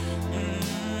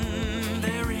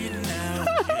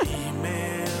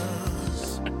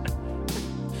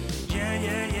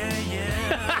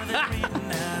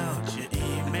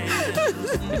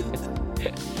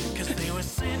 Because they were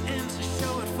sent in to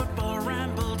show at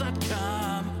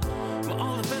footballramble.com, where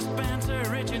all the best banter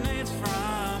originates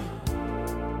from,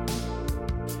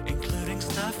 including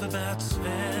stuff about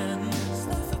Sven.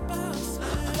 Stuff about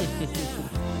Sven,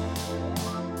 yeah.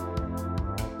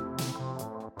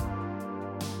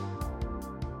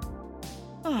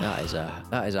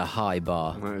 That is a high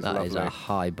bar. That is a lovely.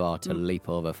 high bar to leap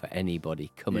over for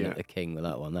anybody coming at the king with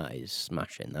that one. That is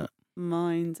smashing. That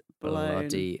Mind blown.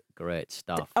 bloody great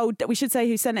stuff. We should say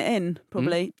who sent it in,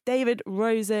 probably. David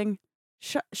Rosing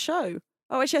Show.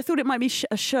 Oh, actually, I thought it might be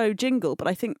a show jingle, but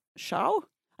I think Shao?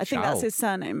 I think that's his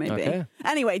surname, maybe. Okay.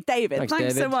 Anyway, David, thanks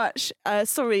David. so much.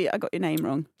 Sorry, I got your name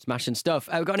wrong. Smashing stuff.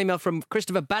 We've got an email from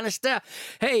Christopher Bannister.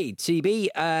 Hey, TB,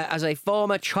 as a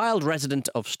former child resident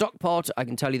of Stockport, I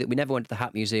can tell you that we never went to the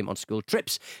Hat Museum on school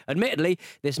trips. Admittedly,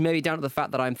 this may be down to the fact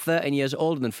that I'm 13 years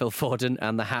older than Phil Foden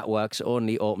and the Hat Works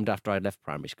only opened after I left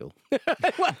primary school.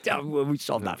 Well, we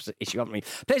solved that issue, haven't we?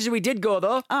 Places we did go,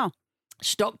 though. Oh.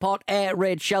 Stockport Air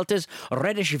Raid Shelters,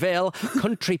 Reddish Vale,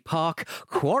 Country Park,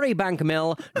 Quarry Bank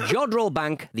Mill, Jodrell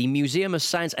Bank, the Museum of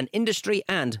Science and Industry,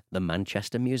 and the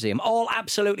Manchester Museum. All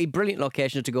absolutely brilliant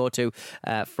locations to go to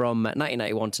from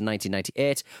 1991 to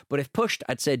 1998. But if pushed,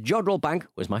 I'd say Jodrell Bank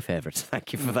was my favourite.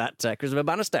 Thank you for that, Christopher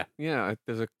Bannister. Yeah,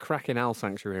 there's a cracking owl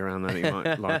sanctuary around there that you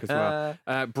might like as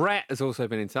well. Brett has also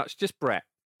been in touch. Just Brett,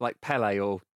 like Pele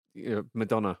or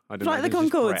Madonna. I don't know. Like the It's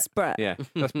just Concords, Brett. Yeah,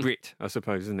 that's Brit, I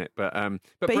suppose, isn't it? But he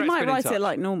Brett's might been in write touch. it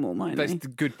like normal, mightn't That's he? a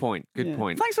good point. Good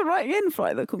point. Thanks for writing in,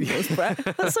 Flight the Concords, Brett.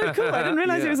 That's so cool. I didn't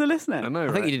realise he was a listener. I know,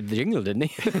 I think he did the jingle, didn't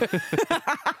he?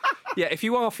 Yeah, if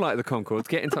you are Flight of the Conchords,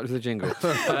 get in touch with the jingle.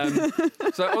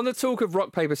 So on the talk of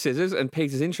rock, paper, scissors and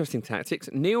Peter's interesting tactics,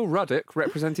 Neil Ruddock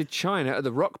represented China at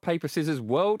the rock, paper, scissors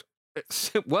World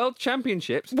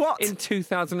Championships in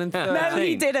 2013. No,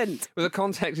 he didn't. Well, the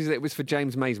context is that it was for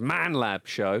James May's Man Lab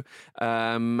show.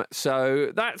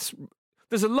 So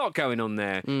there's a lot going on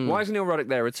there. Why is Neil Ruddock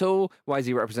there at all? Why is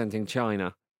he representing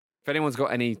China? If anyone's got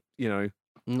any,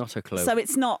 not a clue. So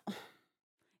it's not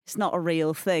a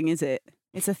real thing, is it?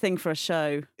 It's a thing for a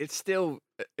show. It's still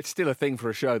a thing for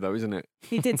a show, though, isn't it?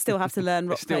 He did still have to learn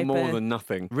rock, It's still paper, more than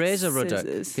nothing. Razor Ruddock,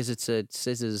 scissors. because it's a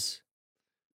scissors.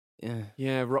 Yeah.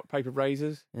 Yeah, rock, paper,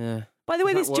 razors. Yeah. By the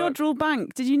way, Does this that work? Jodrell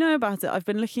Bank, did you know about it? I've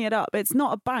been looking it up. It's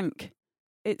not a bank.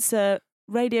 It's a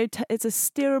it's a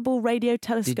steerable radio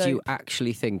telescope. Did you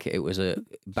actually think it was a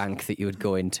bank that you would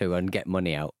go into and get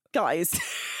money out? Guys,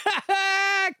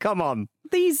 come on.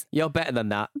 You're better than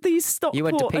that. These Stockport You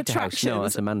went to Peter attractions. House. No,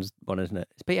 that's a man's one, isn't it?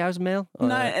 Is Peter House male? Or-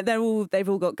 No, they've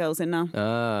all got girls in now.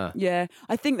 Ah. Yeah,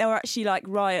 I think there were actually like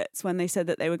riots when they said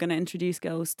that they were going to introduce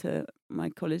girls to my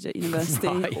college at university,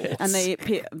 Riots. and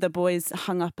the boys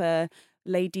hung up a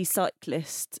lady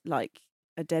cyclist, like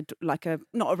a dead, like a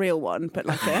not a real one, but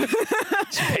like a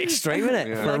It's a bit extreme, isn't it?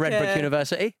 Yeah. For Like a Red Brick a-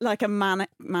 University. like a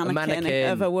mannequin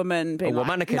of a woman being A like,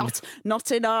 womannequin.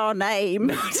 not in our name,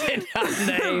 Not in our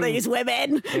name. these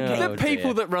women. Oh, the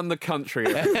people dear. that run the country.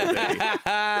 everybody.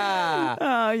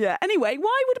 Oh yeah. Anyway,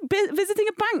 why would visiting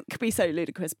a bank be so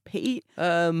ludicrous, Pete?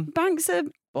 Banks are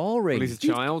Boring. Well, he's a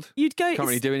child. You'd go Can't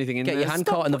really do anything in Get there. your hand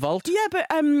caught in the vault. Yeah, but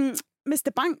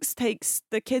Mr. Banks takes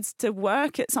the kids to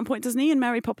work at some point, doesn't he? In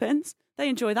Mary Poppins, they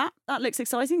enjoy that. That looks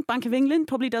exciting. Bank of England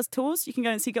probably does tours. You can go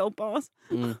and see gold bars.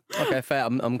 Okay, fair.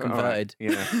 I'm converted. All right,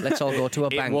 yeah. Let's all go to a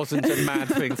bank. It wasn't a mad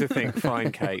thing to think.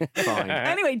 Fine, Kate. Fine.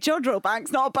 Anyway, Jodrell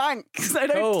Bank's not a bank, so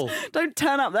Cool. don't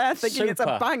turn up there thinking it's a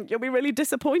Super. bank. You'll be really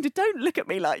disappointed. Don't look at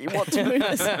me like you want to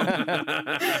lose.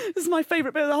 This is my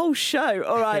favourite bit of the whole show.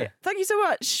 All right, thank you so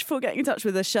much for getting in touch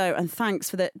with the show, and thanks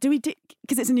for the. Do we do?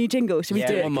 Because it's a new jingle. Should we Yeah,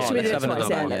 do it? one more. Should we do Let's it have twice?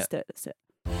 another Yeah, one, let's do it. Let's do it.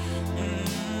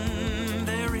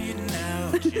 They're reading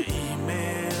out your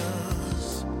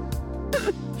emails.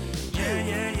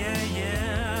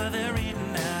 Yeah. They're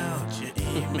reading out your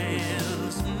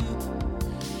emails.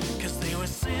 'Cause they were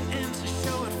sent in to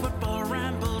show at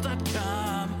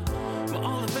footballramble.com, where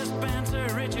all the best banter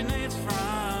originates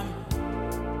from,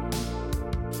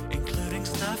 including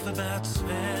stuff about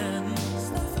Sven.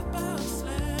 Stuff about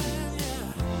Sven,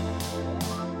 yeah.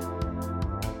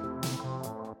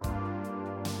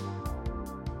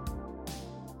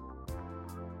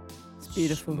 It's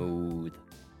beautiful. Smooth.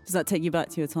 Does that take you back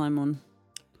to your time on?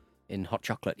 In hot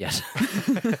chocolate, yes.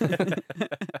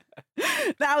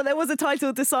 Now, there was a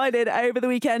title decided over the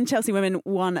weekend. Chelsea women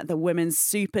won the Women's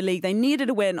Super League. They needed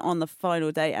a win on the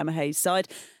final day, Emma Hayes' side.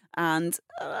 And,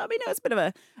 it was a bit of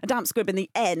a damp squib in the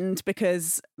end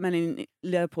because Melanie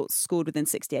Leopold scored within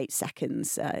 68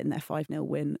 seconds in their 5-0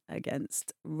 win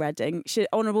against Reading.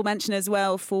 Honourable mention as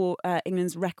well for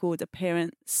England's record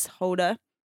appearance holder.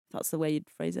 That's the way you'd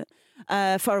phrase it.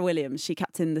 Farrah Williams, she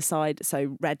captained the side.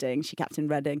 So she captained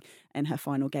Reading in her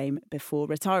final game before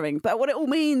retiring. But what it all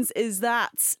means is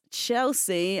that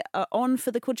Chelsea are on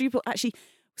for the quadruple. Actually,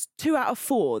 2 out of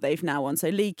 4 they've now won. So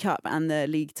League Cup and the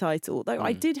league title. Though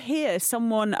I did hear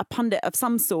a pundit of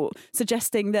some sort,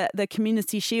 suggesting that the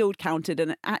Community Shield counted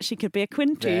and it actually could be a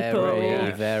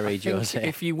quintuple. Very Jose.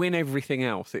 If you win everything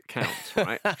else, it counts,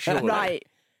 right? Surely. Right.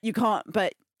 You can't,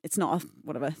 but it's not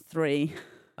a 3.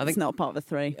 It's not part of a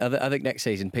 3. I think next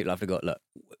season people have to go, look,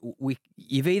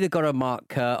 you've either got to mark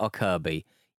Kerr or Kirby.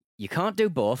 You can't do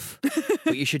both,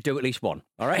 but you should do at least one,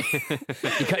 all right?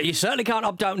 You certainly can't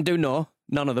opt out and do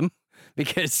none of them,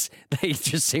 because they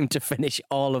just seem to finish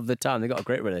all of the time. They've got a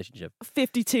great relationship.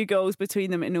 52 goals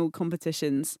between them in all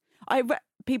competitions.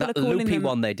 People are calling loopy them...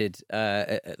 one they did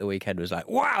at the weekend was like,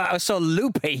 wow, that was so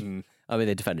loopy. I mean,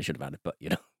 the defender should have had it, but,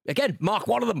 again, mark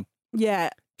one of them. Yeah.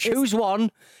 Choose one.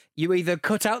 You either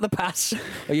cut out the pass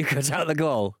or you cut out the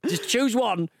goal. Just choose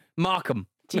one, mark them.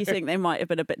 Do you think they might have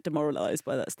been a bit demoralised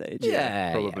by that stage?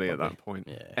 Yeah, probably at that point.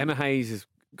 Yeah. Emma Hayes has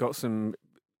got some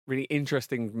really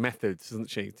interesting methods, hasn't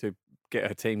she, to get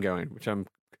her team going, which I'm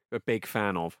a big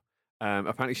fan of.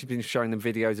 Apparently she's been showing them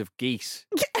videos of geese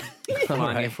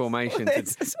flying in formation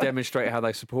to demonstrate how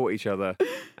they support each other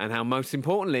and how, most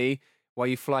importantly, why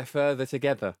you fly further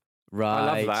together. Right.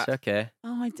 I love that. Okay.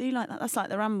 Oh, I do like that. That's like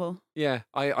the ramble. Yeah,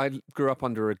 I grew up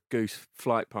under a goose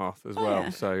flight path as well. Yeah.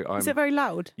 So Is it very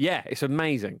loud? Yeah, it's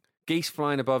amazing. Geese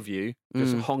flying above you,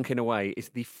 just honking away, is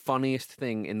the funniest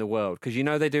thing in the world. Because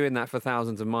they're doing that for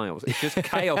thousands of miles. It's just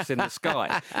chaos in the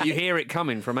sky. You hear it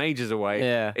coming from ages away.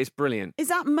 Yeah. It's brilliant. Is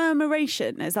that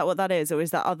murmuration? Is that what that is? Or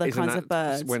is that other kinds of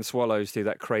birds? When swallows do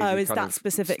that crazy is kind that of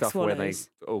specific stuff swallows? where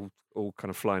they all kind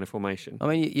of fly in a formation. I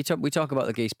mean, we talk about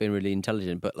the geese being really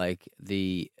intelligent, but like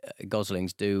the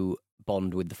goslings do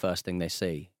bond with the first thing they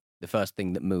see, the first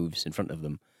thing that moves in front of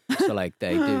them. So like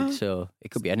they do. So it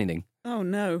could be anything. Oh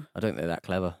no! I don't think they're that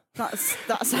clever. That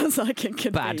sounds like it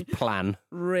could bad be plan.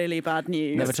 Really bad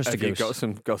news. Never trust a goose. You've got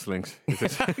some goslings. They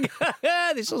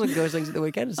saw some goslings at the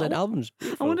weekend at St Albans.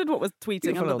 I wondered what was tweeting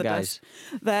Beautiful under the guys.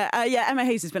 desk. There, Emma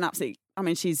Hayes has been absolutely. I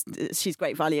mean, she's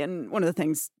great value, and one of the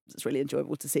things that's really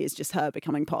enjoyable to see is just her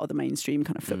becoming part of the mainstream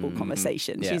kind of football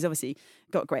conversation. Yeah. She's obviously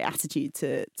got a great attitude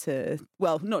to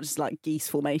well, not just like geese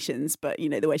formations, but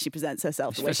the way she presents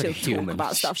herself, the way she'll talk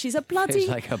about stuff. She's a bloody. She's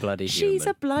like a bloody human. She's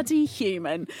a bloody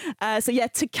human. So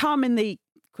to come in the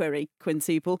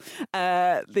quintuple,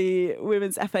 the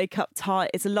Women's FA Cup tie.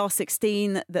 It's the last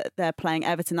 16 that they're playing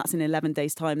Everton. That's in 11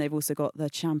 days' time. They've also got the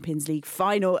Champions League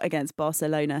final against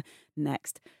Barcelona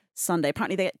next Sunday.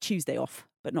 Apparently they get Tuesday off,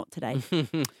 but not today.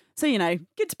 So,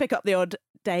 good to pick up the odd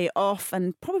day off,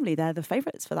 and probably they're the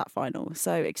favourites for that final.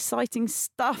 So exciting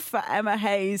stuff for Emma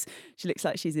Hayes. She looks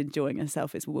like she's enjoying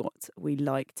herself, is what we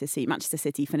like to see. Manchester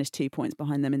City finished 2 points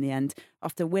behind them in the end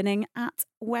after winning at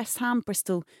West Ham.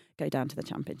 Bristol go down to the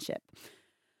Championship.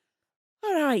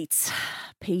 All right,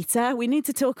 Peter, we need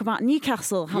to talk about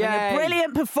Newcastle having a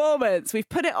brilliant performance. We've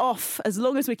put it off as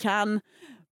long as we can,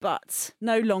 but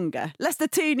no longer. Leicester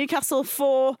 2, Newcastle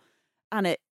 4, and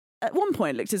it at one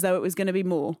point looked as though it was going to be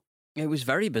more. It was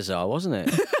very bizarre, wasn't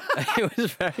it? It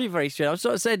was very, very strange. I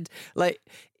sort of said, like,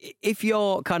 if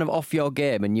you're kind of off your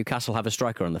game and Newcastle have a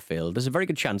striker on the field, there's a very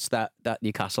good chance that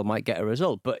Newcastle might get a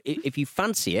result. But if you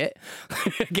fancy it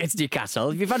against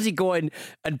Newcastle, if you fancy going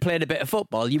and playing a bit of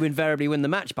football, you invariably win the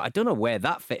match. But I don't know where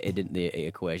that fitted in the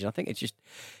equation. I think it's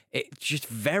just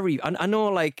very. I know,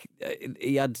 like,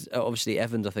 he had obviously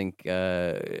Evans, I think,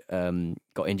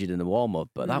 got injured in the warm up,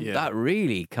 but that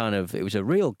really kind of, it was a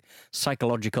real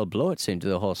psychological blow, it seemed, to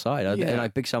the whole side. And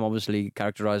like Big Sam, obviously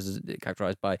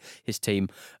characterised by his team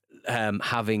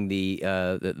having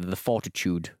the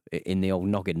fortitude in the old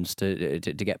noggins to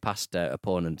get past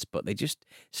opponents, but they just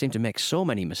seem to make so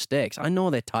many mistakes. I know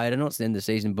they're tired. I know it's the end of the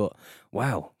season, but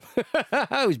wow,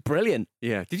 that was brilliant.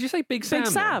 Yeah. Did you say Big Sam?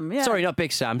 Big Sam, yeah. Sorry, not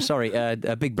Big Sam. Sorry,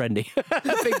 Big Brendy.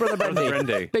 Big Brother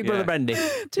Brendy. Big Brother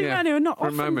Brendy. Two men who are not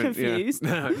often confused.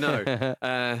 Yeah.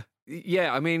 No.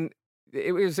 I mean,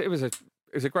 it was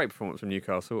a great performance from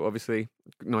Newcastle. Obviously,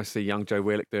 nice to see young Joe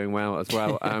Willock doing well as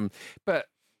well. But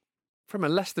from a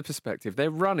Leicester perspective,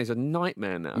 their run is a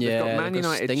nightmare now. They've got Man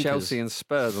United, stinkers. Chelsea and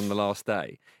Spurs on the last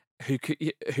day,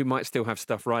 who might still have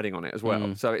stuff riding on it as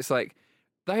well. So it's like,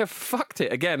 they have fucked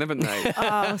it again, haven't they?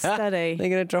 Oh, steady. They're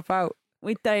going to drop out.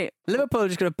 We don't. Liverpool are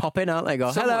just going to pop in, aren't they?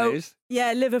 Go, hello.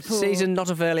 Yeah, Liverpool. Season not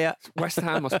a failure. West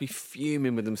Ham must be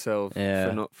fuming with themselves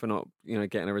for not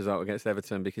getting a result against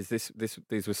Everton, because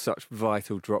these were such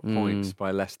vital drop points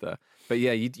by Leicester. But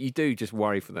yeah, you do just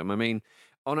worry for them. I mean,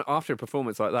 after a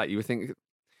performance like that, you would think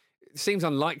it seems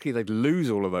unlikely they'd lose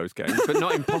all of those games, but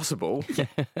not impossible.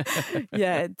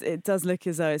 Yeah, it does look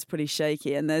as though it's pretty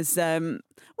shaky. And there's,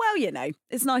 well, you know,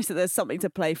 it's nice that there's something to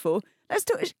play for. Can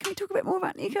we talk a bit more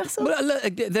about Newcastle? Well,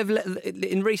 look,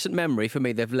 in recent memory, for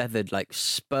me, they've leathered like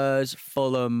Spurs,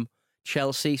 Fulham,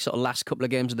 Chelsea, sort of last couple of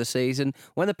games of the season.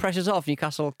 When the pressure's off,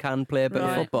 Newcastle can play a bit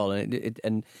of football,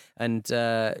 and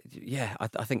I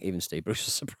think even Steve Bruce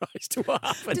was surprised to what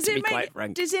happened. Quite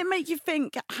frank, does it make you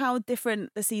think how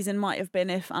different the season might have been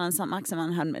if Alan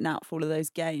Saint-Maximin hadn't been out for all of those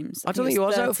games? I don't think he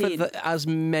was out for as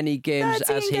many games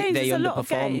as they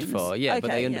underperformed for. Yeah,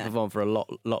 but they underperformed for a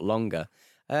lot longer.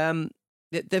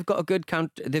 They've got a good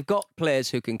They've got players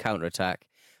who can counter attack.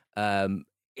 I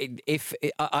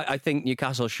think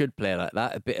Newcastle should play like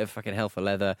that, a bit of fucking hell for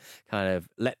leather, kind of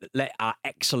let our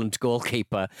excellent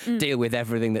goalkeeper deal with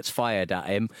everything that's fired at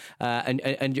him,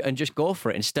 and just go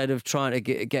for it instead of trying to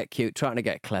get cute, trying to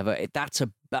get clever.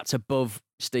 That's above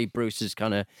Steve Bruce's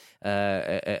kind of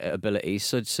abilities.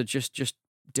 So just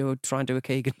try and do a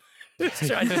Keegan.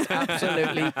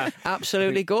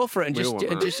 absolutely go for it,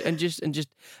 and just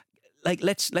like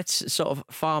let's sort of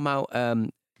farm out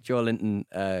Joe Linton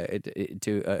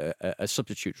to a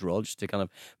substitute role just to kind of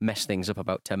mess things up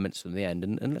about 10 minutes from the end,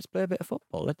 and let's play a bit of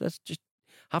football. Let's just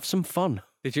have some fun.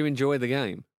 Did you enjoy the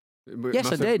game?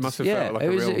 Yes, I did. Must have felt like it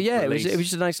was release.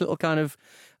 just a nice little kind of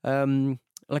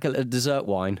like a dessert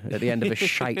wine at the end of a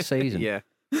shite season. Yeah.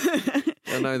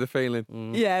 I know the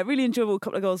feeling. Yeah, really enjoyable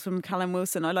couple of goals from Callum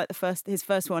Wilson. I like his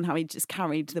first one, how he just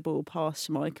carried the ball past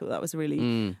Schmeichel. That was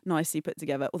really nicely put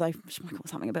together. Although Schmeichel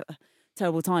was having a bit of a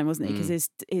terrible time, wasn't he?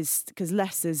 Because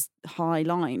Leicester's high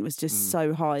line was just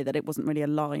so high that it wasn't really a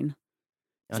line.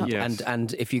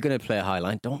 And if you're going to play a high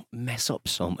line, don't mess up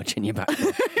so much in your back.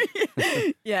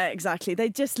 Yeah, exactly. They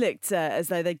just looked as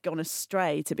though they'd gone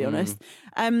astray, to be honest.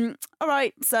 All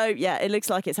right, so yeah, it looks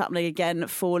like it's happening again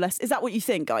for Leicester. Is that what you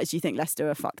think, guys? Do you think Leicester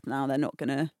are fucked now? They're not going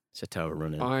to... It's a terrible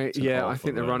running. I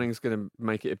think the running's going to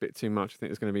make it a bit too much. I think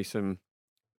there's going to be some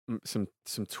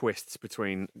twists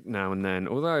between now and then.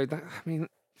 Although,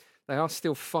 they are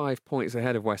still 5 points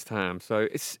ahead of West Ham, so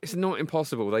it's not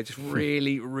impossible. They just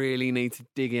really, really need to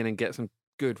dig in and get some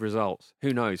good results.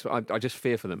 Who knows? I just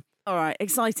fear for them. All right,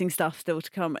 exciting stuff still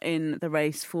to come in the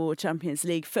race for Champions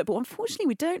League football. Unfortunately,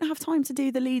 we don't have time to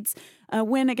do the Leeds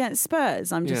win against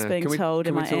Spurs. I'm just being told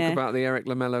in my ear. Can we talk about the Eric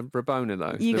Lamela Rabona,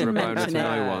 though? You the can Rabona mention to it.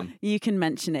 no one. You can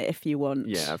mention it if you want.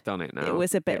 Yeah, I've done it now. It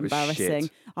was a bit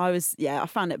embarrassing. Shit. I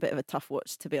found it a bit of a tough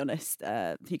watch, to be honest.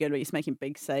 Hugo Lloris making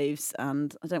big saves,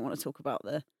 and I don't want to talk about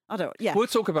We'll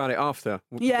talk about it after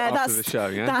the show,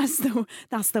 yeah?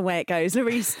 That's the way it goes.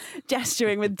 Lloris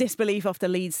gesturing with disbelief after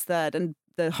Leeds' third, and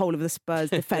the whole of the Spurs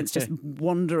defence just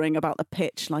wandering about the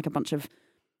pitch like a bunch of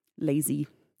lazy...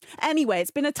 Anyway,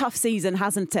 it's been a tough season,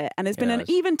 hasn't it? And it's been an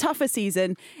even tougher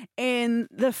season in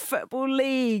the Football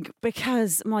League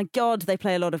because, my God, they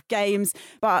play a lot of games.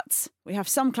 But we have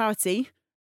some clarity,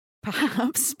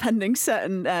 perhaps pending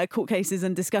certain court cases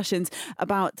and discussions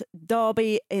about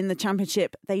Derby in the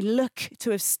Championship. They look to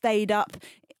have stayed up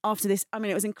after this. I mean,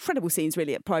 it was incredible scenes,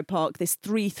 really, at Pride Park. This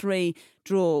 3-3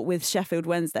 draw with Sheffield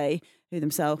Wednesday, who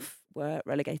themselves were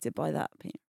relegated by that.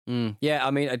 Yeah, I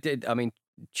mean,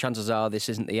 chances are this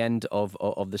isn't the end of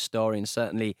the story, and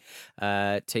certainly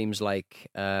teams like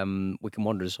Wycombe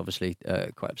Wanderers obviously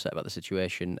quite upset about the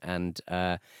situation, and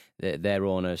their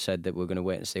owner said that we're going to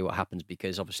wait and see what happens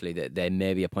because obviously there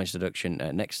may be a points deduction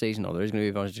next season, or there is going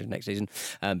to be a points deduction next season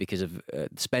because of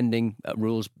spending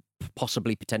rules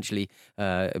potentially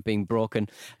being broken.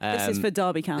 This is for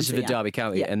Derby County. This is for Derby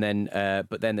County, yeah. And then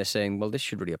but then they're saying, well, this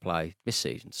should really apply this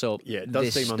season. So it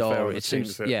does seem unfair. It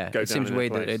seems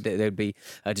weird that they'd be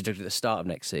deducted at the start of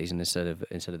next season instead of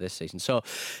this season. So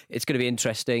it's going to be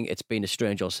interesting. It's been a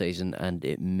strange all season, and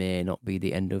it may not be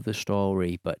the end of the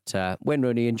story. But Wayne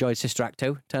Rooney enjoyed Sister Act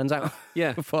 2, turns out.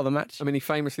 Yeah, before the match. I mean, he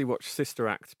famously watched Sister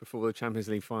Act before the Champions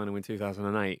League final in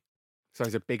 2008. So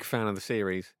he's a big fan of the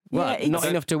series. Well, not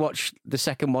enough to watch the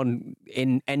second one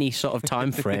in any sort of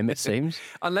time frame, it seems.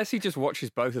 Unless he just watches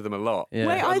both of them a lot. Yeah.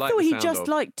 Wait, I thought he just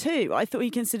liked 2. I thought he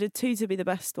considered 2 to be the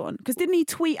best one. Because didn't he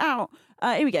tweet out,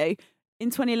 here we go,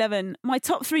 in 2011, my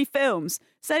top 3 films,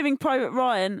 Saving Private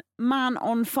Ryan, Man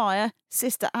on Fire,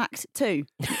 Sister Act 2.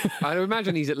 I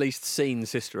imagine he's at least seen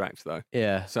Sister Act, though.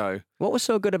 Yeah. So what was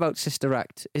so good about Sister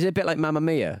Act? Is it a bit like Mamma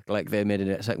Mia? Like they made it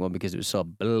a second one because it was so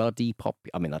bloody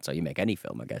popular. I mean, that's how you make any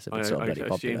film, I guess, if it's so bloody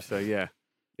popular. I assume so, yeah.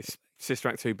 It's Sister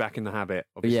Act 2 Back in the Habit,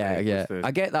 obviously. Yeah.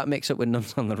 I get that mix up with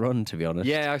Nuns on the Run, to be honest.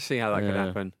 Yeah, I see how that could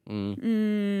happen.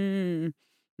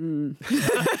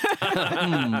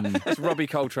 It's Robbie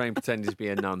Coltrane pretending to be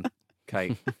a nun.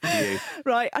 Kate, you.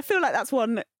 Right, I feel like that's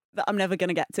one that I'm never going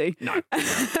to get to. No,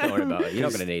 don't worry about it. You're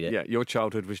not going to need it. Yeah, your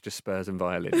childhood was just Spurs and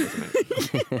violin, wasn't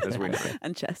it? As we know.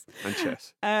 And chess. And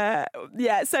chess.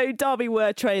 So Derby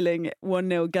were trailing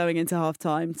 1-0 going into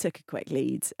half-time, took a quick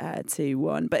lead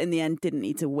 2-1, but in the end didn't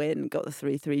need to win, got the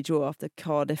 3-3 draw after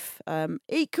Cardiff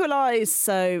equalised.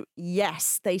 So,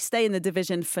 yes, they stay in the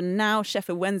division for now.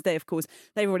 Sheffield Wednesday, of course,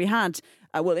 they've already had,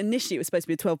 initially it was supposed to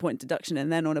be a 12-point deduction,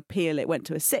 and then on appeal it went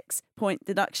to a 6-point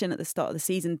deduction at the start of the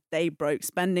season. They broke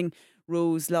spending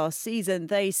rules last season.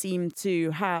 They seem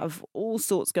to have all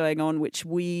sorts going on, which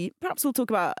we perhaps will talk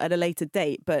about at a later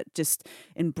date, but just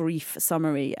in brief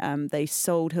summary, they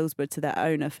sold Hillsborough to their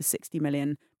owner for £60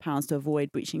 million to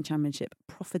avoid breaching championship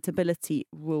profitability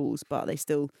rules, but they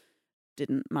still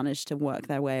didn't manage to work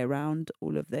their way around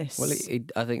all of this. Well,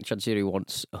 I think Chansiri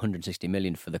wants 160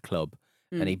 million for the club.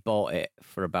 And he bought it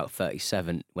for about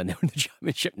 37 when they were in the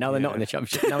championship. Now they're not in the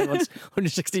championship. Now he wants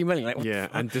 160 million. Like,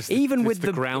 and even with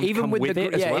the ground, even with the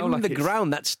it as well? even with the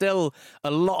ground, that's still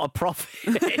a lot of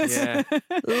profit. Yeah,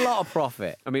 a lot of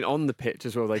profit. I mean, on the pitch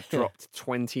as well, they dropped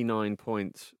 29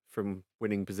 points from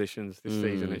winning positions this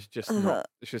season. It's just not.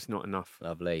 It's just not enough.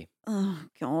 Lovely. Oh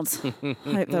God,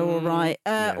 hope they're all right.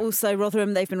 Also,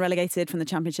 Rotherham, they've been relegated from the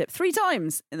championship 3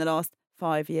 times in the last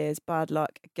 5 years. Bad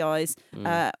luck, guys.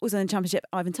 Also in the championship,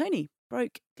 Ivan Toney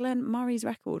broke Glenn Murray's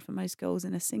record for most goals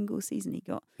in a single season. He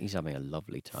got He's having a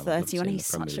lovely time. 31. He's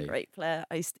such a great player.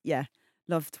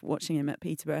 Loved watching him at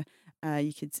Peterborough.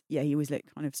 He always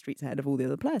looked kind of streets ahead of all the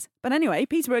other players. But anyway,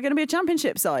 Peterborough are going to be a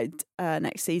championship side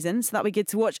next season, so that'll be good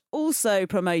to watch. Also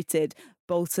promoted,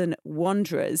 Bolton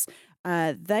Wanderers.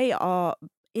 They are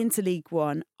into League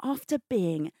One after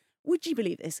being, would you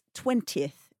believe this,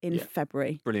 20th in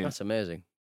February. Brilliant. That's amazing.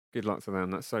 Good luck to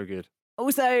them. That's so good.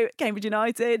 Also, Cambridge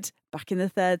United, back in the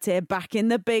 3rd tier, back in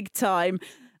the big time.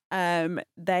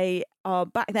 They are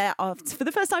back there for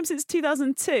the first time since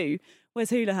 2002.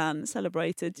 Wes Houlihan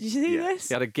celebrated. Did you see this?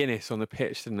 He had a Guinness on the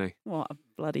pitch, didn't he? What a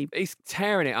bloody... He's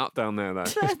tearing it up down there, though.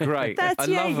 It's great.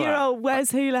 38-year-old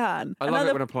Wes Houlihan. I love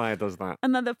it when a player does that.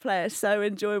 Another player so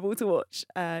enjoyable to watch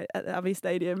at the Abbey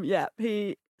Stadium. Yeah,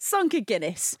 he sunk a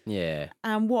Guinness. Yeah.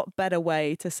 And what better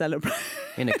way to celebrate?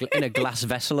 In a glass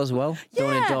vessel as well. Yeah.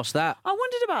 Don't endorse that. I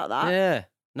wondered about that. Yeah.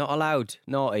 Not allowed.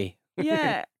 Naughty.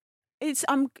 Yeah.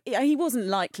 He wasn't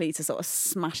likely to sort of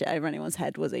smash it over anyone's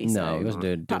head, was he? No, he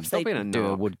wasn't doing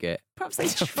a Woodgate. Perhaps they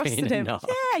trusted him.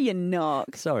 Yeah, you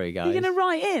knock. Sorry, guys. You're going to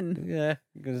write in. Yeah,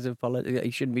 because he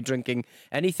shouldn't be drinking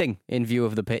anything in view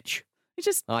of the pitch.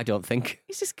 I don't think.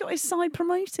 He's just got his side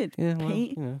promoted, yeah,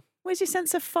 Pete. Well, yeah. Where's your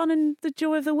sense of fun and the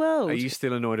joy of the world? Are you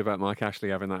still annoyed about Mike Ashley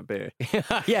having that beer?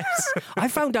 Yes. I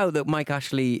found out that Mike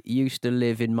Ashley used to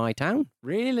live in my town.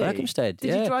 Really? Berkhamsted.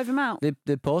 Did you drive him out?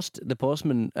 The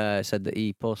postman said that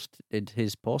he posted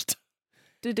his post.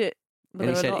 Did it?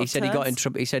 And he said he got in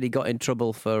trouble. He said he got in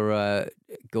trouble for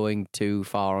going too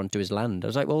far onto his land. I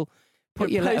was like, well,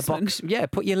 put your letterbox. Yeah,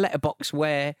 put your letterbox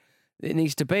where it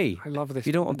needs to be. I love this.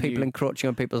 You don't want people encroaching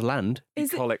on people's land.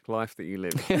 Bucolic life that you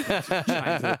live. Chatting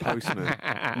to the postman,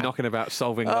 knocking about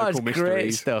solving local mysteries.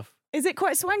 Great stuff. Is it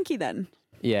quite swanky then?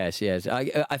 Yes.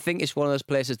 I think it's one of those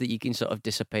places that you can sort of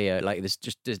disappear. Like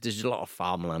there's a lot of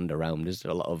farmland around. There's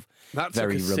a lot of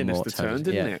very remote turn,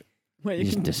 didn't it? Where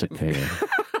you can disappear.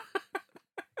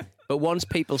 But once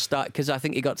people start, because I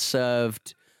think he got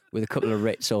served with a couple of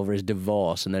writs over his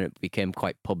divorce, and then it became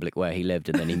quite public where he lived,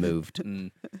 and then he moved.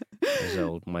 His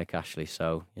old Mike Ashley.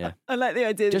 So yeah, I like the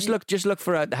idea. Just look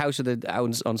for a house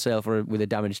on sale with a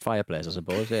damaged fireplace, I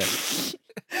suppose. Yeah.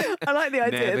 I like the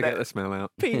idea. Never that get the smell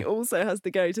out. Pete also has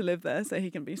to go to live there, so he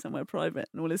can be somewhere private,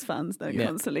 and all his fans don't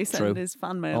constantly send his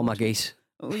fan mail. All my geese.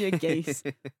 All your geese.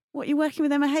 What, you're working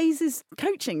with Emma Hayes'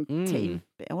 coaching team?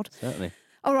 Bit odd. Certainly.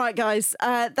 All right, guys,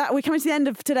 that we're coming to the end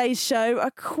of today's show. A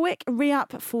quick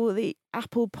re-up for the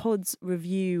Apple Pods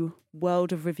review,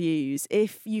 World of Reviews.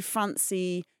 If you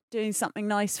fancy doing something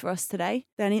nice for us today,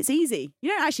 then it's easy. You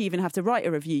don't actually even have to write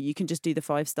a review. You can just do the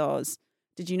 5 stars.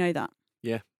 Did you know that?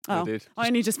 Yeah, I did. I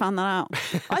only just found that out.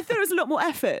 I thought it was a lot more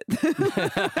effort.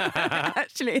 It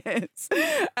actually is.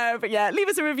 But yeah, leave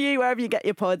us a review wherever you get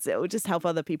your pods. It will just help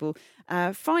other people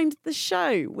find the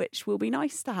show, which will be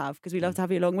nice to have because we love to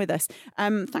have you along with us.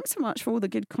 Thanks so much for all the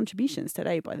good contributions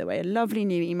today, by the way. A lovely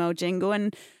new email jingle.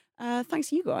 And thanks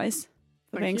to you guys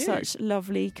for being such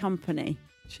lovely company.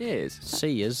 Cheers.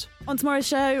 See yous. On tomorrow's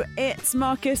show, it's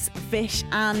Marcus, Fish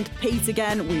and Pete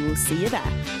again. We will see you there.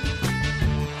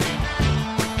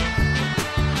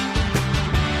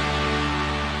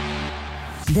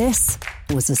 This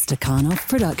was a Stakhanov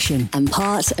production and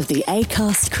part of the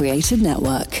Acast Creative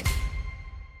Network.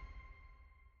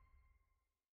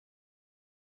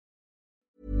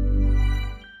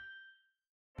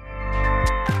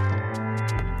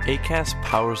 Acast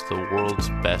powers the world's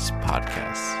best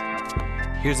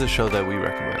podcasts. Here's a show that we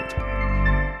recommend.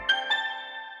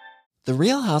 The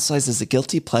Real Housewives is a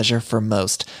guilty pleasure for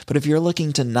most, but if you're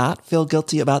looking to not feel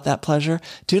guilty about that pleasure,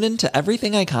 tune in to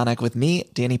Everything Iconic with me,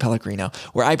 Danny Pellegrino,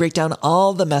 where I break down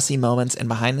all the messy moments and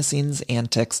behind-the-scenes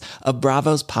antics of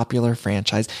Bravo's popular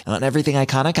franchise. And on Everything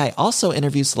Iconic, I also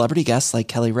interview celebrity guests like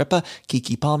Kelly Ripa,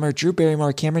 Keke Palmer, Drew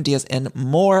Barrymore, Cameron Diaz, and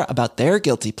more about their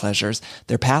guilty pleasures,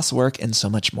 their past work, and so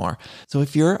much more. So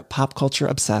if you're pop culture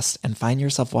obsessed and find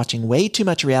yourself watching way too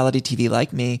much reality TV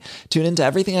like me, tune into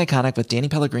Everything Iconic with Danny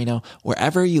Pellegrino,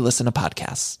 wherever you listen to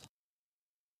podcasts.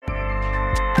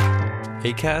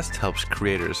 Acast helps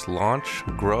creators launch,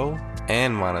 grow,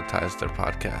 and monetize their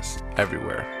podcasts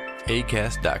everywhere.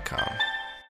 Acast.com.